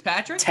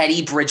 Fitzpatrick?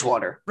 Teddy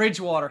Bridgewater.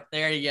 Bridgewater.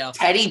 There you go.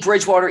 Teddy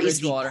Bridgewater is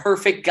the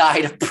perfect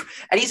guy to,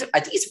 and is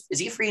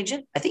he a free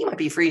agent? I think he might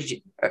be a free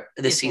agent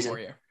this season.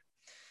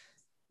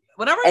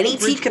 Whatever. Any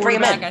team could bring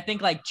him in. I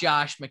think like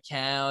Josh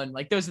McCown,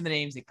 like those are the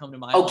names that come to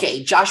mind.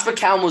 Okay, Josh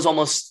McCown was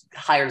almost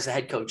hired as a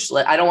head coach.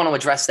 I don't want to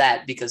address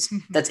that because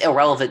that's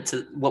irrelevant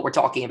to what we're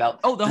talking about.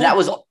 Oh, the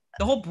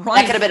whole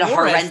Brian that could have been a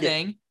horrendous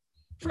thing.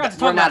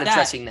 We're not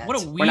addressing that.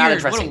 We're not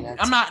addressing that.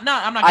 I'm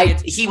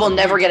not. He will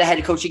never get a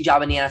head coaching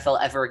job in the NFL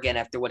ever again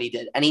after what he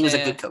did, and he was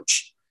a good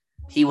coach.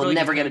 He will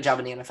never get a job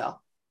in the NFL,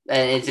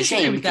 and it's a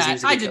shame because he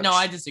was a good coach. No,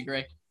 I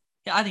disagree.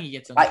 Yeah, I think he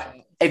gets him.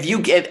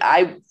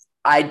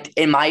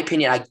 In my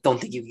opinion, I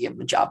don't think you can give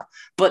him a job.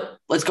 But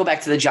let's go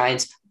back to the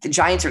Giants. The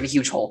Giants are in a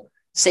huge hole.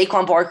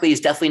 Saquon Barkley is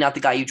definitely not the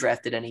guy you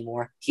drafted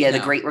anymore. He had a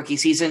great rookie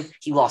season.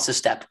 He lost a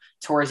step.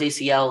 Tore his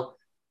ACL,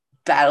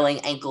 battling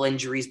ankle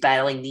injuries,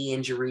 battling knee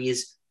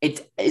injuries.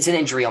 It's an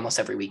injury almost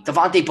every week.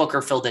 Devontae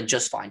Booker filled in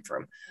just fine for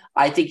him.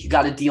 I think you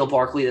got to deal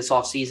Barkley this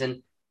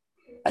offseason.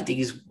 I think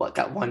he's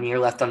got 1 year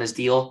left on his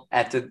deal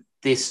after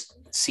this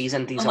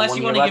season. Unless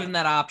you want to give him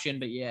that option,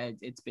 but yeah,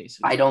 it's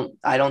basically.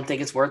 I don't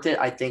think it's worth it.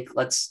 I think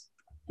let's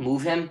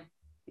move him,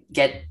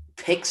 get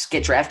picks,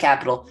 get draft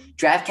capital.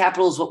 Draft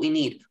capital is what we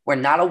need. We're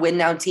not a win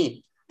now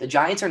team. The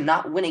Giants are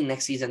not winning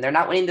next season. They're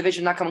not winning the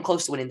division, not coming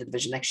close to winning the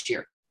division next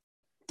year.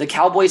 The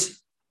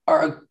Cowboys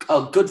are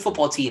a good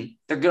football team.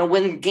 They're going to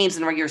win games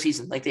in the regular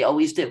season like they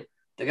always do.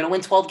 They're going to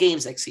win 12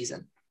 games next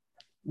season.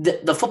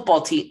 The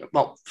football team,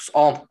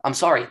 I'm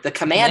sorry, the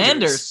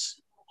Commanders.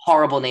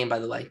 Horrible name, by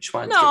the way. Just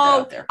wanted to get that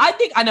out there. I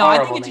think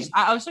it's just,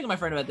 I was talking to my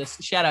friend about this.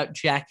 Shout out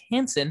Jack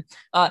Hansen.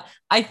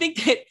 I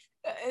think that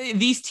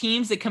these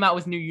teams that come out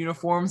with new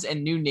uniforms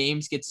and new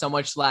names get so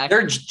much slack.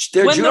 Their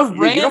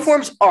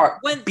uniforms are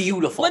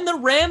beautiful. When the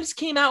Rams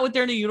came out with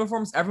their new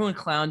uniforms, everyone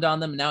clowned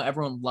on them. Now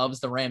everyone loves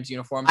the Rams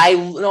uniforms. I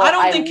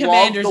don't think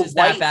Commanders is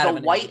that bad.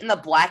 The white and the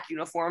black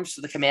uniforms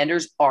for the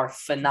Commanders are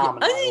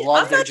phenomenal. I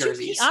love their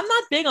jerseys. I'm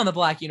not big on the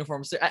black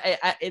uniforms.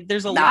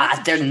 There's a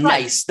lot. They're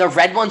nice. The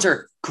red ones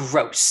are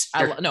gross.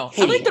 I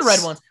like the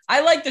red ones. I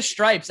like the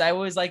stripes. I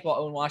always like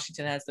when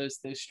Washington has those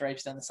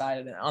stripes down the side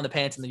of on the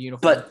pants and the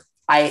uniform. But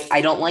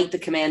I don't like the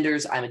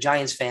Commanders. I'm a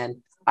Giants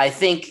fan. I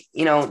think,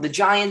 the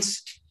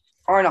Giants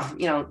are in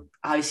a,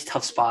 obviously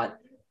tough spot.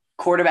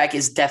 Quarterback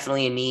is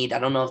definitely in need. I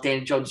don't know if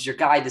Daniel Jones is your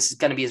guy. This is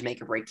going to be his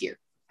make or break year.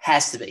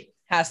 Has to be.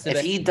 If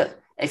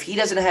he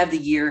doesn't have the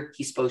year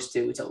he's supposed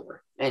to, it's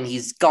over. And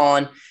he's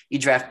gone. You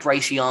draft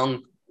Bryce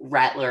Young,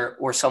 Rattler,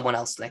 or someone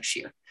else next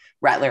year.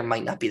 Rattler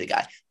might not be the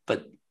guy,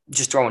 but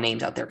just throwing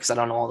names out there because I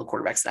don't know all the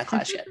quarterbacks in that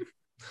class yet.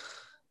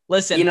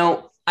 Listen,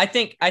 I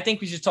think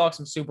we should talk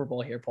some Super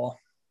Bowl here, Paul.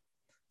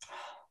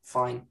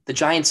 Fine. The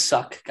Giants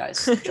suck,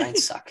 guys. The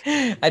Giants suck.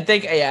 I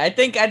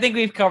think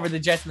we've covered the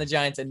Jets and the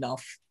Giants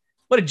enough.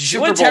 What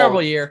a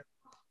terrible year.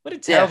 What a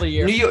terrible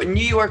year.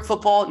 New York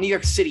football, New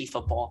York City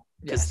football,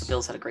 because the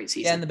Bills had a great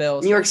season. Yeah, and the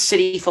Bills. New York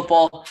City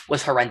football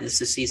was horrendous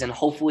this season.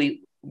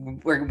 Hopefully,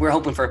 we're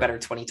hoping for a better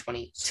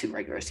 2022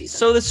 regular season.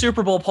 So the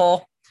Super Bowl,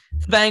 Paul,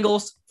 the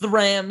Bengals, the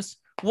Rams.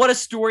 What a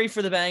story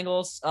for the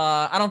Bengals.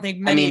 I don't think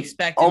many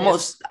expected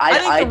almost. This.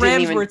 I think the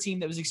Rams were a team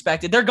that was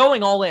expected. They're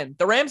going all in.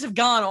 The Rams have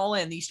gone all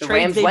in. The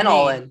Rams went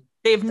all in.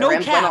 They have no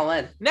cap. Went all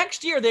in.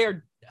 Next year,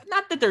 they're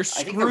not that they're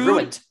screwed. I think they're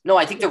ruined. No,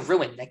 I think they're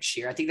ruined next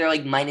year. I think they're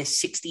like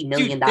minus $60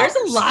 million. Dude, there's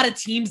a lot of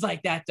teams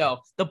like that, though.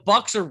 The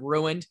Bucs are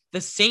ruined.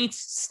 The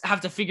Saints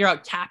have to figure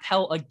out cap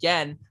hell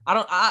again.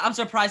 I'm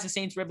surprised the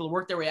Saints were able to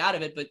work their way out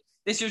of it, but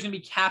this year's going to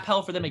be cap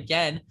hell for them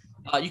again.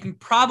 You can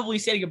probably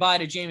say goodbye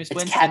to Jameis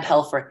Winston.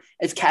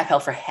 It's cap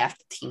hell for half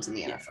the teams in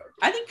the NFL.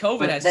 I think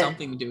COVID has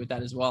something to do with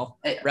that as well.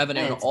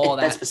 Revenue and all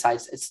that. That's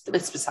besides. It's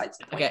besides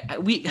the point. Okay,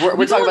 we're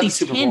talking about the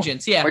Super Bowl.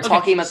 Tangents. Yeah, we're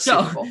talking about the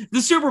Super Bowl.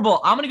 The Super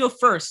Bowl. I'm going to go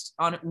first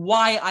on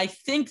why I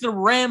think the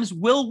Rams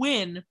will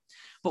win,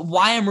 but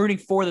why I'm rooting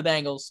for the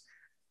Bengals.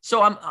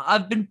 So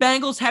I've been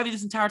Bengals heavy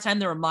this entire time.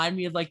 They remind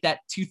me of like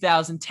that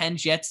 2010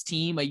 Jets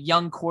team, a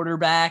young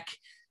quarterback,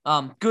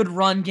 good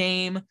run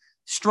game.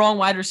 Strong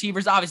wide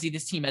receivers. Obviously,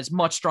 this team has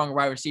much stronger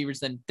wide receivers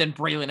than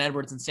Braylon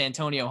Edwards and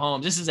Santonio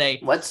Holmes. This is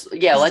let's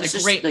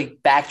just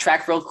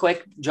backtrack real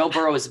quick. Joe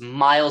Burrow is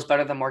miles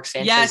better than Mark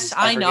Sanchez. Yes,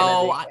 I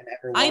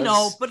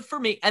know. But for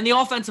me, and the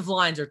offensive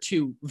lines are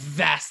too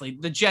vastly.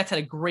 The Jets had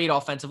a great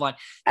offensive line.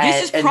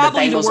 This is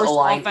probably the worst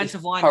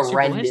offensive line in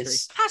Super Bowl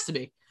history. Has to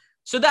be.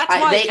 So that's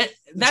why.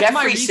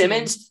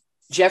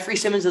 Jeffrey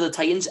Simmons of the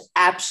Titans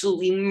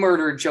absolutely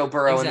murdered Joe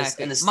Burrow in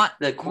the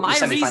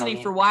my reasoning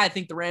game. For why I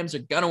think the Rams are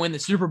going to win the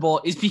Super Bowl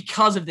is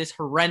because of this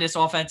horrendous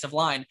offensive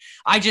line.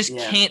 I just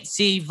can't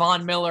see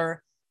Von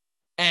Miller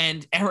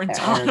and Aaron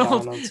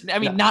Donald.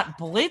 Not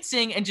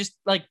blitzing and just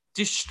like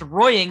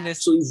destroying this.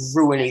 Absolutely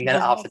ruining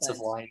that offensive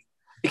line.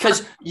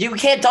 Because you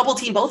can't double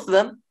team both of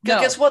them.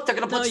 Guess what? They're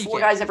going to blitz four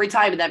guys every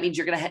time, and that means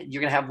you're going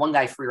to have one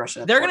guy free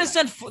rushing. They're going to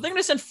send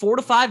 4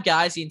 to 5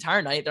 guys the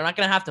entire night. They're not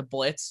going to have to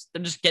blitz.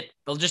 They'll just get.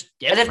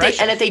 And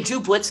if they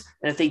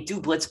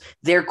do blitz,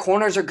 their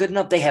corners are good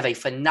enough. They have a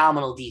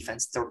phenomenal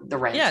defense. The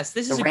Rams. Yes,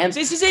 this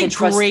is a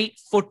great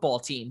football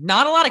team.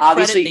 Not a lot of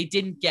credit they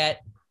didn't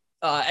get.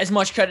 as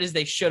much credit as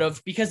they should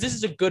have because this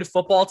is a good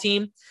football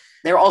team.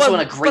 They're also in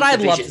a great division. But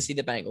I'd love to see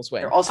the Bengals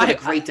win. They're also in a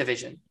great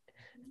division.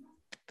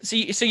 So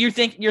you're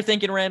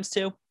thinking Rams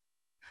too?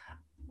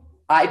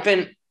 I've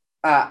been,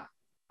 I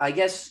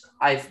guess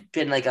I've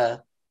been like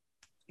a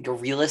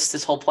realist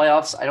this whole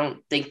playoffs. I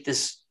don't think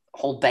this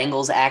whole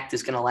Bengals act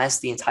is going to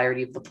last the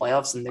entirety of the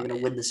playoffs and they're going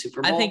to win the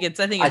Super Bowl. I think it's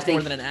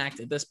more than an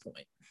act at this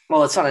point.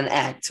 Well, it's not an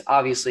act,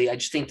 obviously. I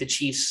just think the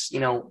Chiefs,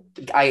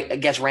 I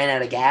guess ran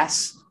out of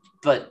gas,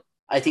 but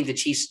I think the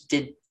Chiefs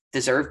did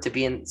deserve to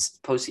be in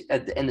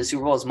the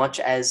Super Bowl as much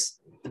as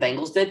the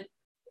Bengals did.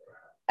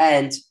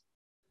 And,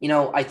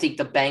 I think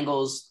the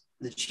Bengals,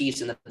 the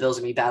Chiefs, and the Bills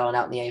are going to be battling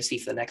out in the AFC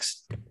for the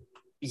next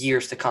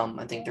years to come.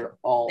 I think they're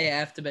all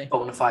have to be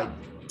bona fide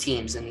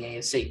teams in the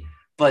AFC.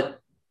 But I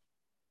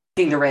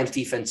think the Rams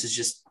defense is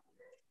just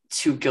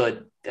too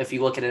good if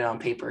you look at it on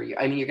paper. You're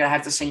going to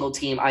have to single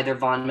team either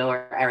Von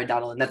Miller or Aaron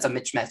Donald, and that's a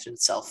mismatch in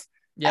itself.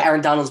 Yep.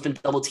 Aaron Donald's been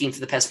double teamed for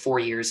the past 4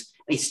 years,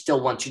 and he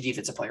still won 2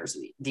 defensive player of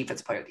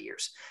the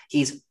years.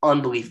 He's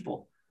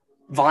unbelievable.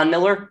 Von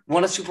Miller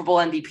won a Super Bowl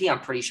MVP,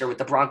 I'm pretty sure, with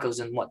the Broncos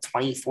in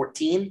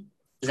 2014?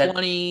 Is that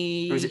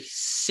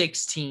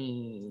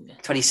 2016?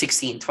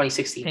 2016.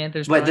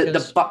 Panthers. But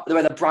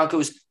where the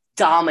Broncos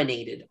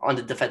dominated on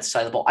the defensive side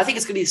of the ball. I think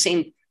it's going to be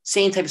the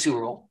same type of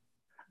Super Bowl.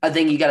 I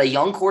think you got a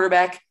young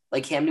quarterback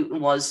like Cam Newton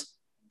was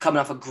coming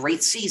off a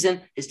great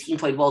season. His team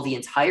played well the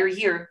entire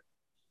year,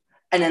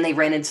 and then they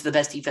ran into the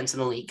best defense in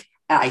the league.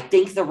 And I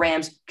think the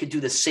Rams could do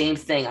the same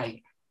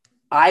thing.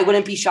 I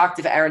wouldn't be shocked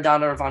if Aaron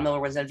Donald or Von Miller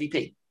wins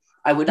MVP.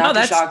 I would not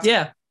be shocked.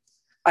 Yeah.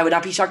 I would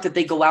not be shocked if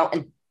they go out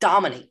and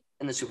dominate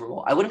in the Super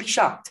Bowl. I wouldn't be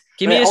shocked.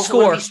 Give me a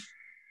score.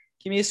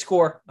 Give me a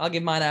score. I'll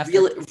give mine after.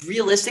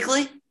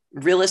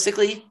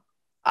 Realistically,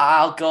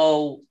 I'll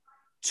go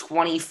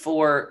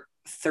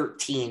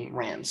 24-13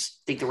 Rams.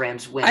 I think the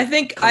Rams win. I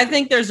think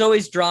there's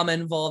always drama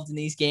involved in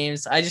these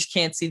games. I just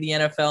can't see the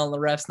NFL and the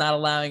refs not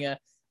allowing a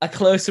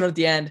close one at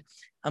the end.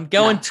 I'm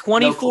going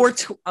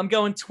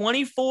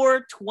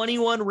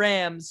 24-21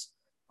 Rams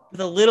with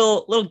a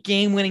little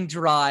game-winning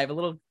drive.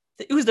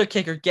 Who's their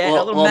kicker?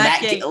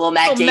 Matt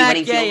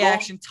Gay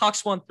action,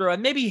 tucks one through,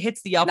 and maybe he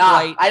hits the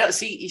upright. I don't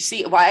see. You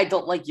see why I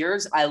don't like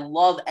yours? I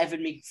love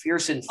Evan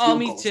McPherson.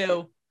 Me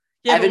too.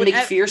 Yeah, Evan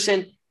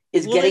McPherson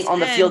is getting on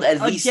the field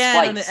at least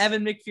twice. On the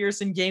Evan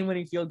McPherson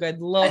game-winning field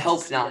goal. I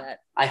hope not.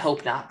 I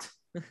hope not.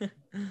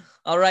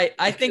 All right.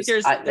 I think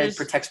there's that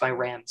protects my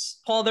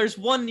Rams. Paul, there's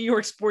one New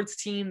York sports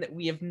team that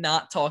we have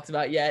not talked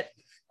about yet.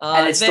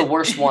 And it's the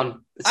worst one.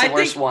 It's the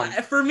worst one.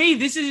 For me,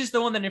 this is just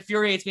the one that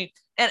infuriates me.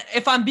 And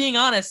if I'm being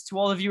honest to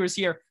all the viewers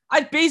here,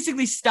 I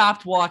basically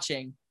stopped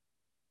watching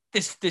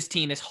this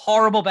team, this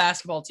horrible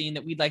basketball team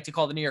that we'd like to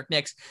call the New York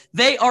Knicks.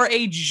 They are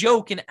a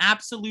joke, an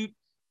absolute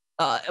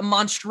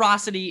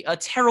monstrosity, a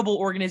terrible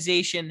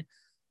organization.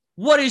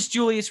 What is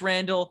Julius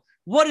Randle?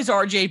 What is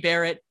RJ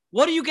Barrett?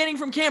 What are you getting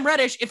from Cam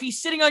Reddish if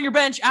he's sitting on your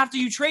bench after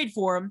you trade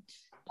for him?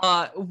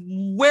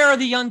 Where are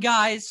the young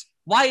guys?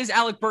 Why is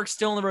Alec Burks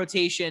still in the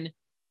rotation?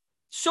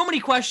 So many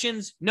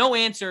questions, no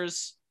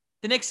answers.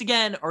 The Knicks,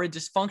 again, are a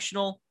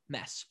dysfunctional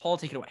mess. Paul,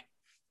 take it away.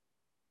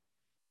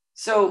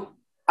 So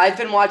I've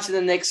been watching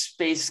the Knicks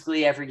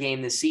basically every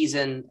game this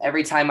season.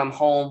 Every time I'm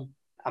home,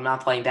 I'm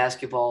not playing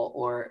basketball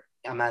or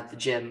I'm at the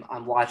gym,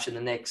 I'm watching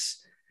the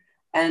Knicks.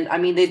 And,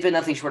 they've been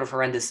nothing short of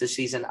horrendous this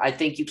season. I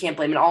think you can't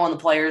blame it all on the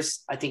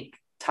players. I think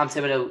Tom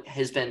Thibodeau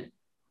has been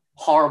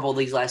horrible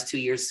these last 2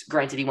 years.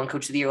 Granted, he won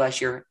Coach of the Year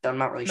last year. I'm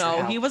not really sure how.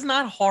 No, he was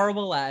not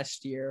horrible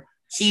last year.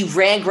 He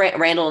ran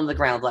Randall into the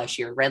ground last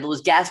year. Randall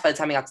was gassed by the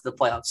time he got to the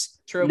playoffs.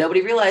 True.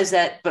 Nobody realized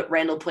that, but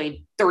Randall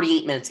played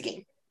 38 minutes a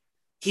game.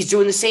 He's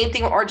doing the same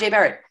thing with RJ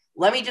Barrett.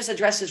 Let me just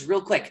address this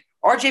real quick.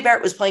 RJ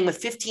Barrett was playing with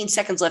 15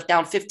 seconds left,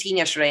 down 15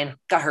 yesterday, and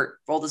got hurt,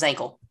 rolled his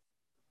ankle.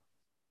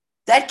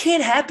 That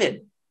can't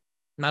happen.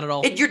 Not at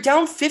all. You're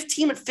down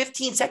 15 with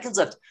 15 seconds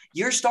left.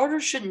 Your starter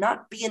should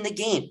not be in the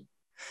game.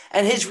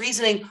 And his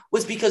reasoning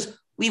was because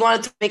we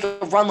wanted to make a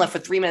run left for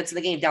 3 minutes in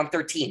the game, down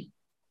 13.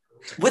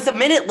 With a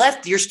minute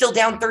left, you're still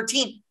down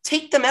 13.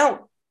 Take them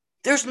out.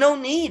 There's no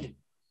need.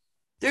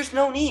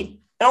 And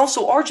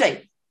also,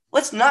 RJ,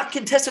 let's not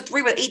contest a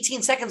 3 with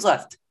 18 seconds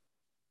left.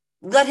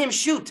 Let him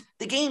shoot.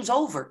 The game's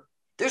over.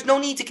 There's no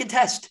need to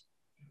contest.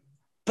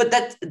 But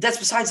that's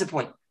besides the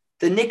point.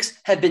 The Knicks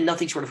have been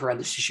nothing short of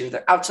horrendous this year.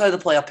 They're outside of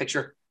the playoff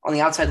picture, on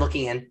the outside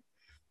looking in.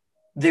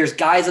 There's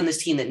guys on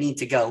this team that need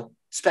to go,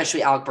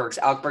 especially Alec Burks.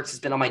 Alec Burks has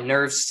been on my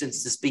nerves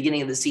since this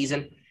beginning of the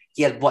season.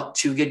 He had,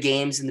 2 good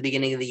games in the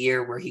beginning of the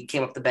year where he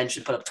came up the bench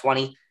and put up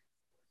 20.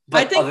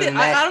 But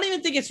I don't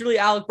even think it's really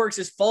Alec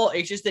Burks' fault.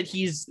 It's just that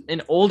he's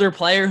an older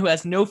player who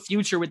has no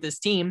future with this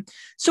team.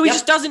 So he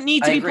just doesn't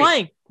need to be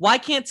playing. Why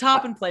can't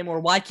Toppin play more?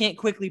 Why can't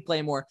Quickly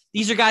play more?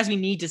 These are guys we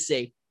need to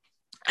see.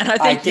 And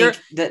I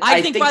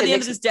think by the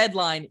end of this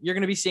deadline, you're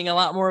going to be seeing a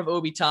lot more of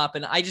Obi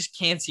Toppin. I just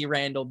can't see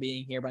Randall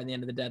being here by the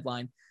end of the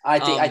deadline.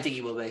 I think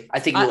he will be.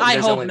 I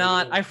hope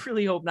not. I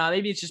really hope not.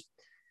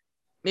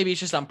 Maybe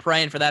it's just I'm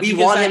praying for that. We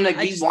want him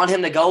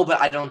to go,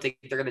 but I don't think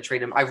they're going to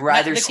trade him. I'd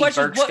rather see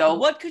Burks go.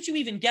 What could you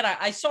even get?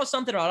 I saw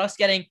something about us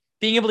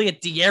being able to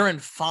get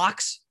De'Aaron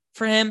Fox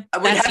for him. I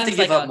would have to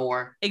give up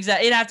more.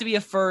 Exactly. It'd have to be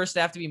a first.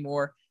 It'd have to be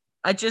more.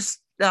 The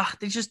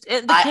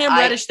Cam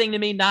Reddish thing to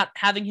me, not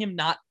having him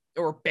not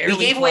or barely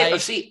we gave play. away.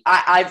 See,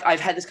 I've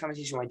had this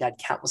conversation with my dad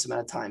countless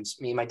amount of times.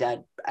 Me and my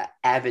dad,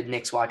 avid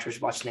Knicks watchers,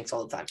 watch Knicks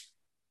all the time.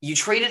 You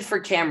traded for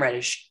Cam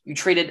Reddish. You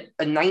traded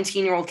a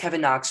 19-year-old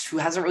Kevin Knox who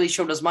hasn't really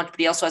showed us much, but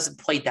he also hasn't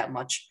played that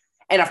much.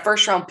 And a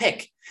first-round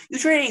pick. You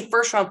traded a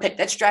first-round pick.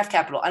 That's draft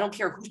capital. I don't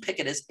care whose pick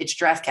it is. It's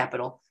draft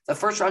capital. The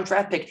first-round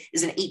draft pick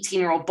is an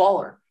 18-year-old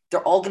baller.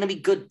 They're all going to be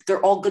good.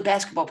 They're all good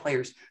basketball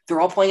players.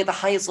 They're all playing at the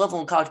highest level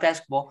in college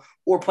basketball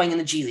or playing in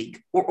the G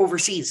League or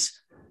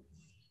overseas.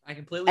 I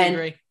completely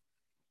agree.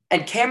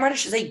 And Cam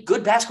Reddish is a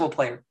good basketball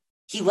player.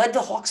 He led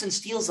the Hawks in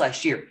steals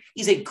last year.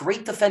 He's a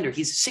great defender.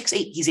 He's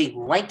 6'8". He's a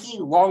lanky,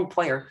 long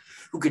player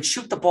who could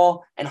shoot the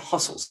ball and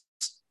hustles.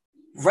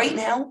 Right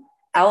now,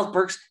 Alec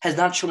Burks has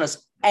not shown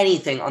us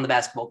anything on the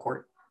basketball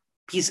court.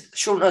 He's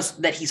shown us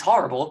that he's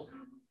horrible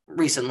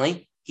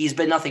recently. He's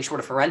been nothing short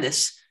of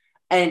horrendous.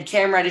 And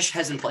Cam Reddish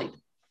hasn't played.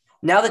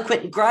 Now that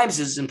Quentin Grimes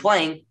isn't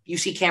playing, you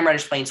see Cam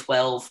Reddish playing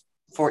 12,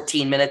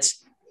 14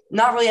 minutes,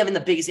 not really having the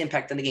biggest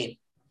impact on the game.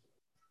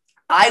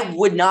 I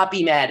would not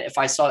be mad if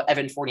I saw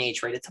Evan Fournier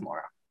traded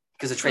tomorrow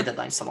because the trade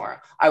deadline's tomorrow.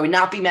 I would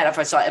not be mad if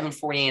I saw Evan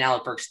Fournier and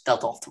Alec Burks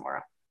dealt off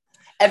tomorrow.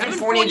 Evan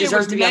Fournier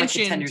deserves to be on a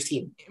contenders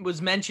team. It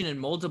was mentioned in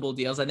multiple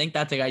deals. I think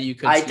that's a guy you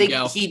could I think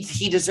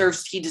he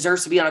deserves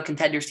to be on a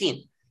contenders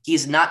team.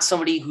 He's not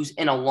somebody who's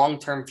in a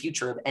long-term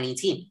future of any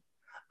team.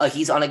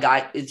 He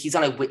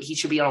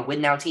should be on a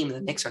win now team.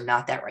 The Knicks are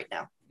not that right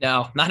now.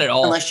 No, not at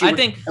all. Unless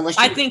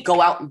you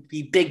go out and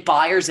be big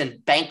buyers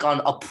and bank on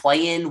a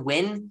play-in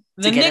win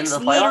to get into the playoffs.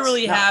 The Knicks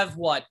literally have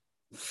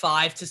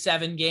 5 to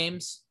 7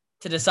 games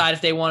to decide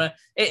if they want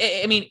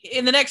to. I mean,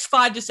 in the next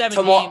 5 to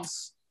 7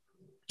 games.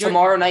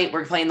 Tomorrow night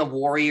we're playing the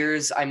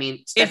Warriors. I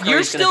mean, if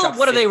you're still,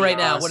 what are they right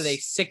now? What are they?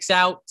 6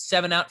 out,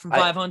 7 out from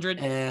 500.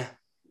 Yeah,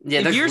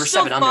 if you're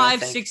still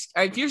 5-6,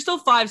 if you're still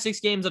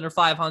 5-6 games under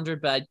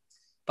 500,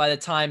 by the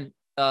time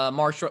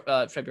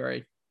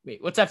February.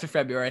 Wait, what's after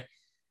February?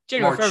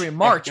 January, February,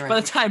 March. Yeah, right.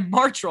 By the time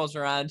March rolls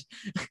around,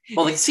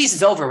 well, the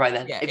season's over by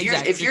then. Yeah,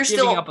 if you're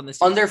still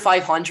under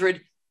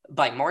 500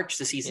 by March,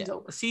 the season's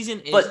over. The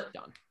season is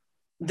done.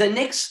 The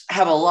Knicks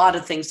have a lot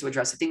of things to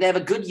address. I think they have a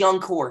good young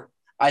core.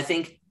 I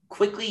think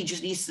Quickly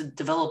just needs to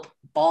develop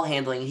ball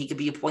handling. He could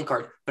be a point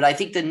guard, but I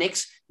think the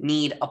Knicks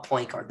need a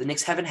point guard. The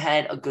Knicks haven't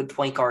had a good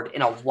point guard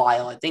in a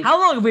while. I think. How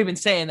long have we been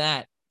saying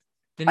that?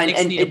 The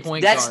Knicks need a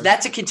point guard.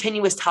 That's a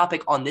continuous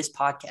topic on this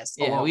podcast.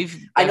 Yeah,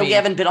 I know we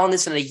haven't been on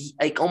this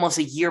in almost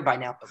a year by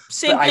now.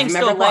 Same thing. I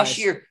remember last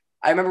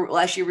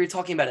year we were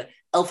talking about it.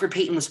 Elfrid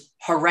Payton was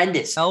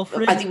horrendous.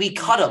 I think we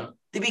cut him.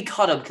 Did we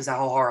cut him because of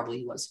how horrible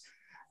he was?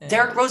 Yeah.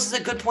 Derrick Rose is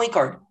a good point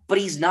guard, but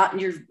he's not in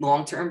your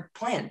long-term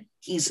plan.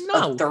 He's a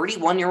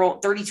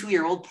 31-year-old,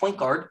 32-year-old point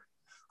guard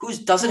who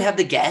doesn't have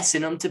the gas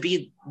in him to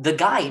be the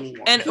guy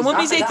anymore. And when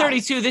we say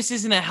 32, this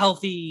isn't a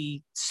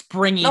healthy,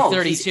 springy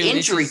 32. He's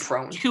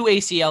injury-prone. 2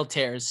 ACL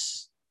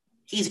tears.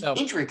 He's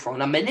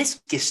injury-prone. A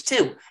meniscus,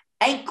 too.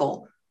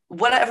 Ankle.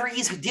 Whatever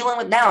he's dealing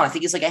with now. I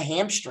think it's like a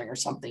hamstring or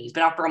something. He's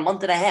been out for a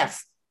month and a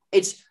half.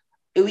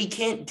 We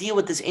can't deal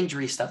with this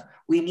injury stuff.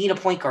 We need a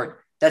point guard.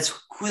 That's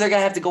who they're going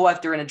to have to go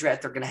after in a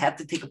draft. They're going to have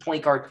to take a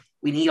point guard.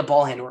 We need a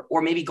ball handler,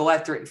 or maybe go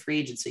after it in free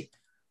agency.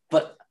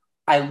 But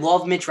I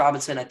love Mitch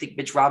Robinson. I think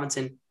Mitch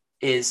Robinson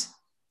is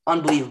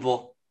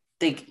unbelievable.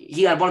 I think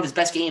he had one of his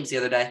best games the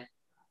other day.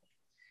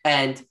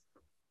 And,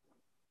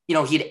 he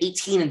had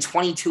 18 and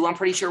 22, I'm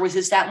pretty sure was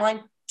his stat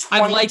line.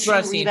 I like what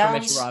I've seen from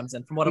Mitch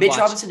Robinson. From what I've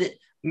watched.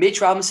 Mitch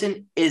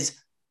Robinson is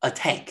a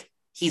tank.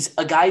 He's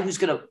a guy who's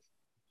going to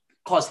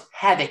cause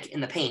havoc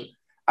in the paint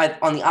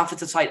on the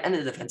offensive side and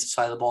the defensive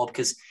side of the ball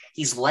because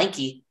he's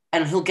lanky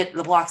and he'll get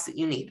the blocks that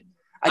you need.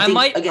 I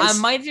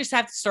might just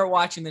have to start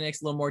watching the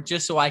Knicks a little more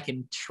just so I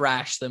can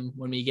trash them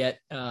when we get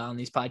on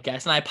these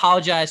podcasts. And I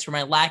apologize for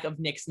my lack of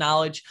Knicks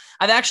knowledge.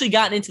 I've actually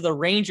gotten into the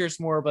Rangers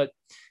more, but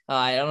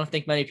I don't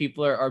think many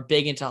people are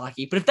big into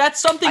hockey. But if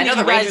that's something I know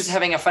the Rangers are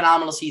having a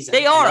phenomenal season.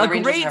 They are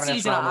a great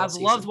season. I've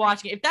loved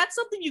watching it. If that's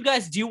something you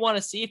guys do want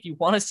to see, if you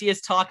want to see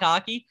us talk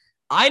hockey,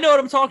 I know what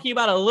I'm talking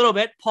about a little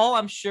bit. Paul,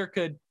 I'm sure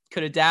could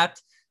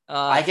adapt.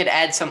 I could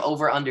add some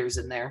over-unders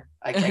in there.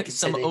 I could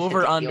some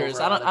over-unders.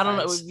 I don't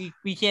know.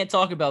 We can't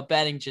talk about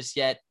betting just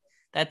yet.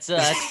 That's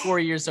 4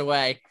 years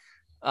away.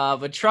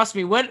 But trust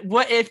me,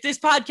 what if this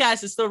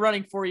podcast is still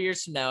running 4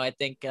 years from now? I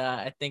think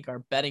our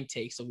betting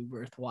takes will be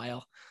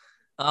worthwhile.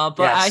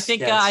 I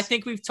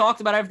think we've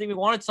talked about everything we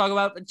wanted to talk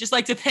about. But just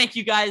like to thank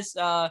you guys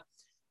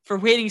for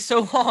waiting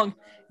so long.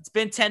 It's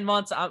been 10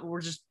 months.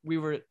 We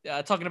were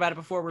talking about it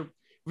before. We're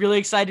really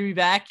excited to be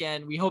back,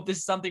 and we hope this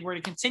is something we're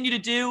going to continue to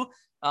do.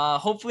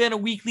 Hopefully on a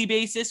weekly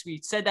basis. We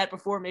said that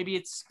before. Maybe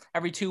it's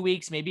every 2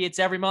 weeks. Maybe it's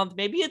every month.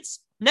 Maybe it's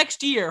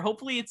next year.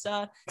 Hopefully it's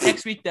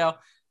next week though.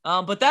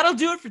 But that'll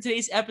do it for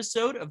today's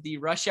episode of the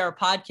Rush Hour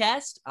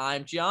Podcast.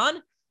 I'm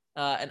John,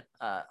 and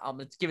I'm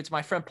going to give it to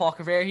my friend Paul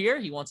Caver here.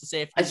 He wants to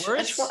say a few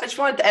words. I just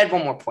wanted to add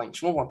one more point.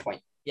 Just one more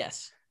point.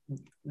 Yes.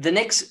 The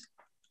Knicks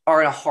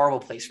are in a horrible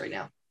place right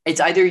now.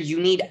 It's either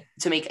you need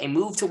to make a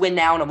move to win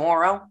now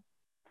tomorrow,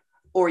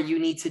 or you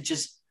need to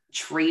just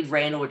trade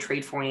Randall or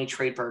trade Fournier,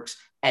 trade Burks,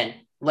 and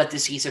let the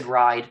season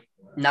ride,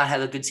 not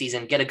have a good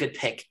season, get a good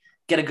pick,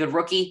 get a good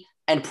rookie,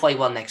 and play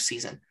well next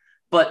season.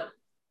 But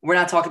we're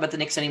not talking about the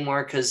Knicks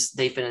anymore because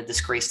they've been a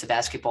disgrace to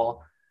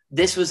basketball.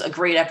 This was a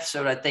great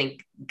episode, I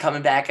think,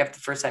 coming back after the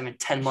first time in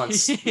 10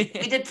 months. I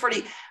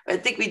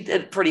think we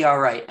did pretty all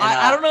right. And,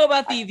 I don't know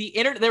about the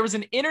internet. There was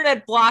an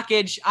internet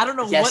blockage. I don't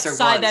know what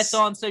side that's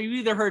on. So you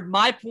either heard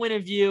my point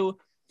of view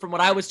from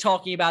what I was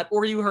talking about,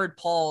 or you heard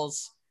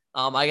Paul's.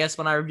 I guess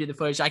when I review the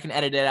footage, I can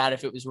edit it out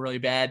if it was really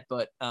bad,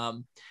 but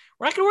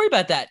we're not gonna worry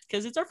about that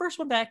because it's our first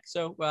one back.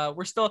 So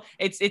we're still,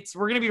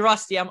 we're gonna be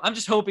rusty. I'm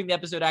just hoping the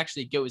episode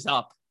actually goes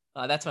up.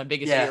 That's my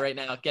biggest fear right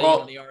now, getting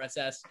on the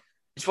RSS.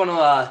 Just want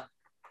to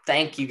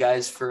thank you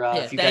guys for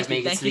if you guys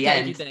make it to the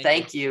end.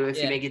 Thank you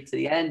if you make it to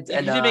the end.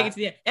 And you did make it to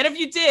the end. And if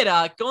you did,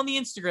 go on the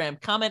Instagram,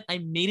 comment, I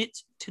made it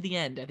to the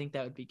end. I think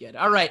that would be good.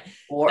 All right.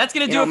 That's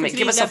going to do it for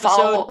today's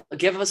episode.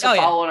 Give us a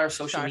follow on our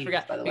social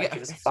media, by the way.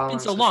 Give us a follow.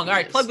 It's been so long. All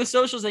right. Plug the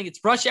socials. I think it's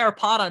Rush Hour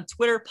Pod on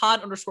Twitter,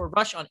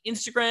 pod_Rush on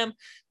Instagram.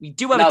 We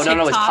do have a TikTok.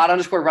 No, it's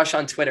pod_Rush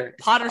on Twitter.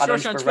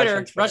 Pod_Rush on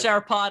Twitter. Rush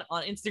Hour Pod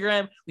on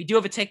Instagram. We do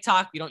have a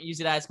TikTok. We don't use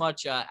it as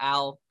much.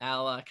 Al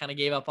kind of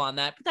gave up on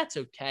that, but that's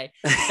okay.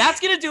 That's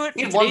going to do it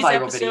for today's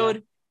episode.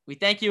 Video. We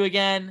thank you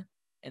again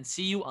and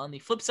see you on the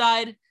flip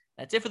side.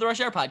 That's it for the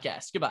Rush Hour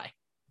Podcast. Goodbye.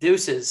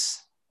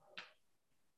 Deuces.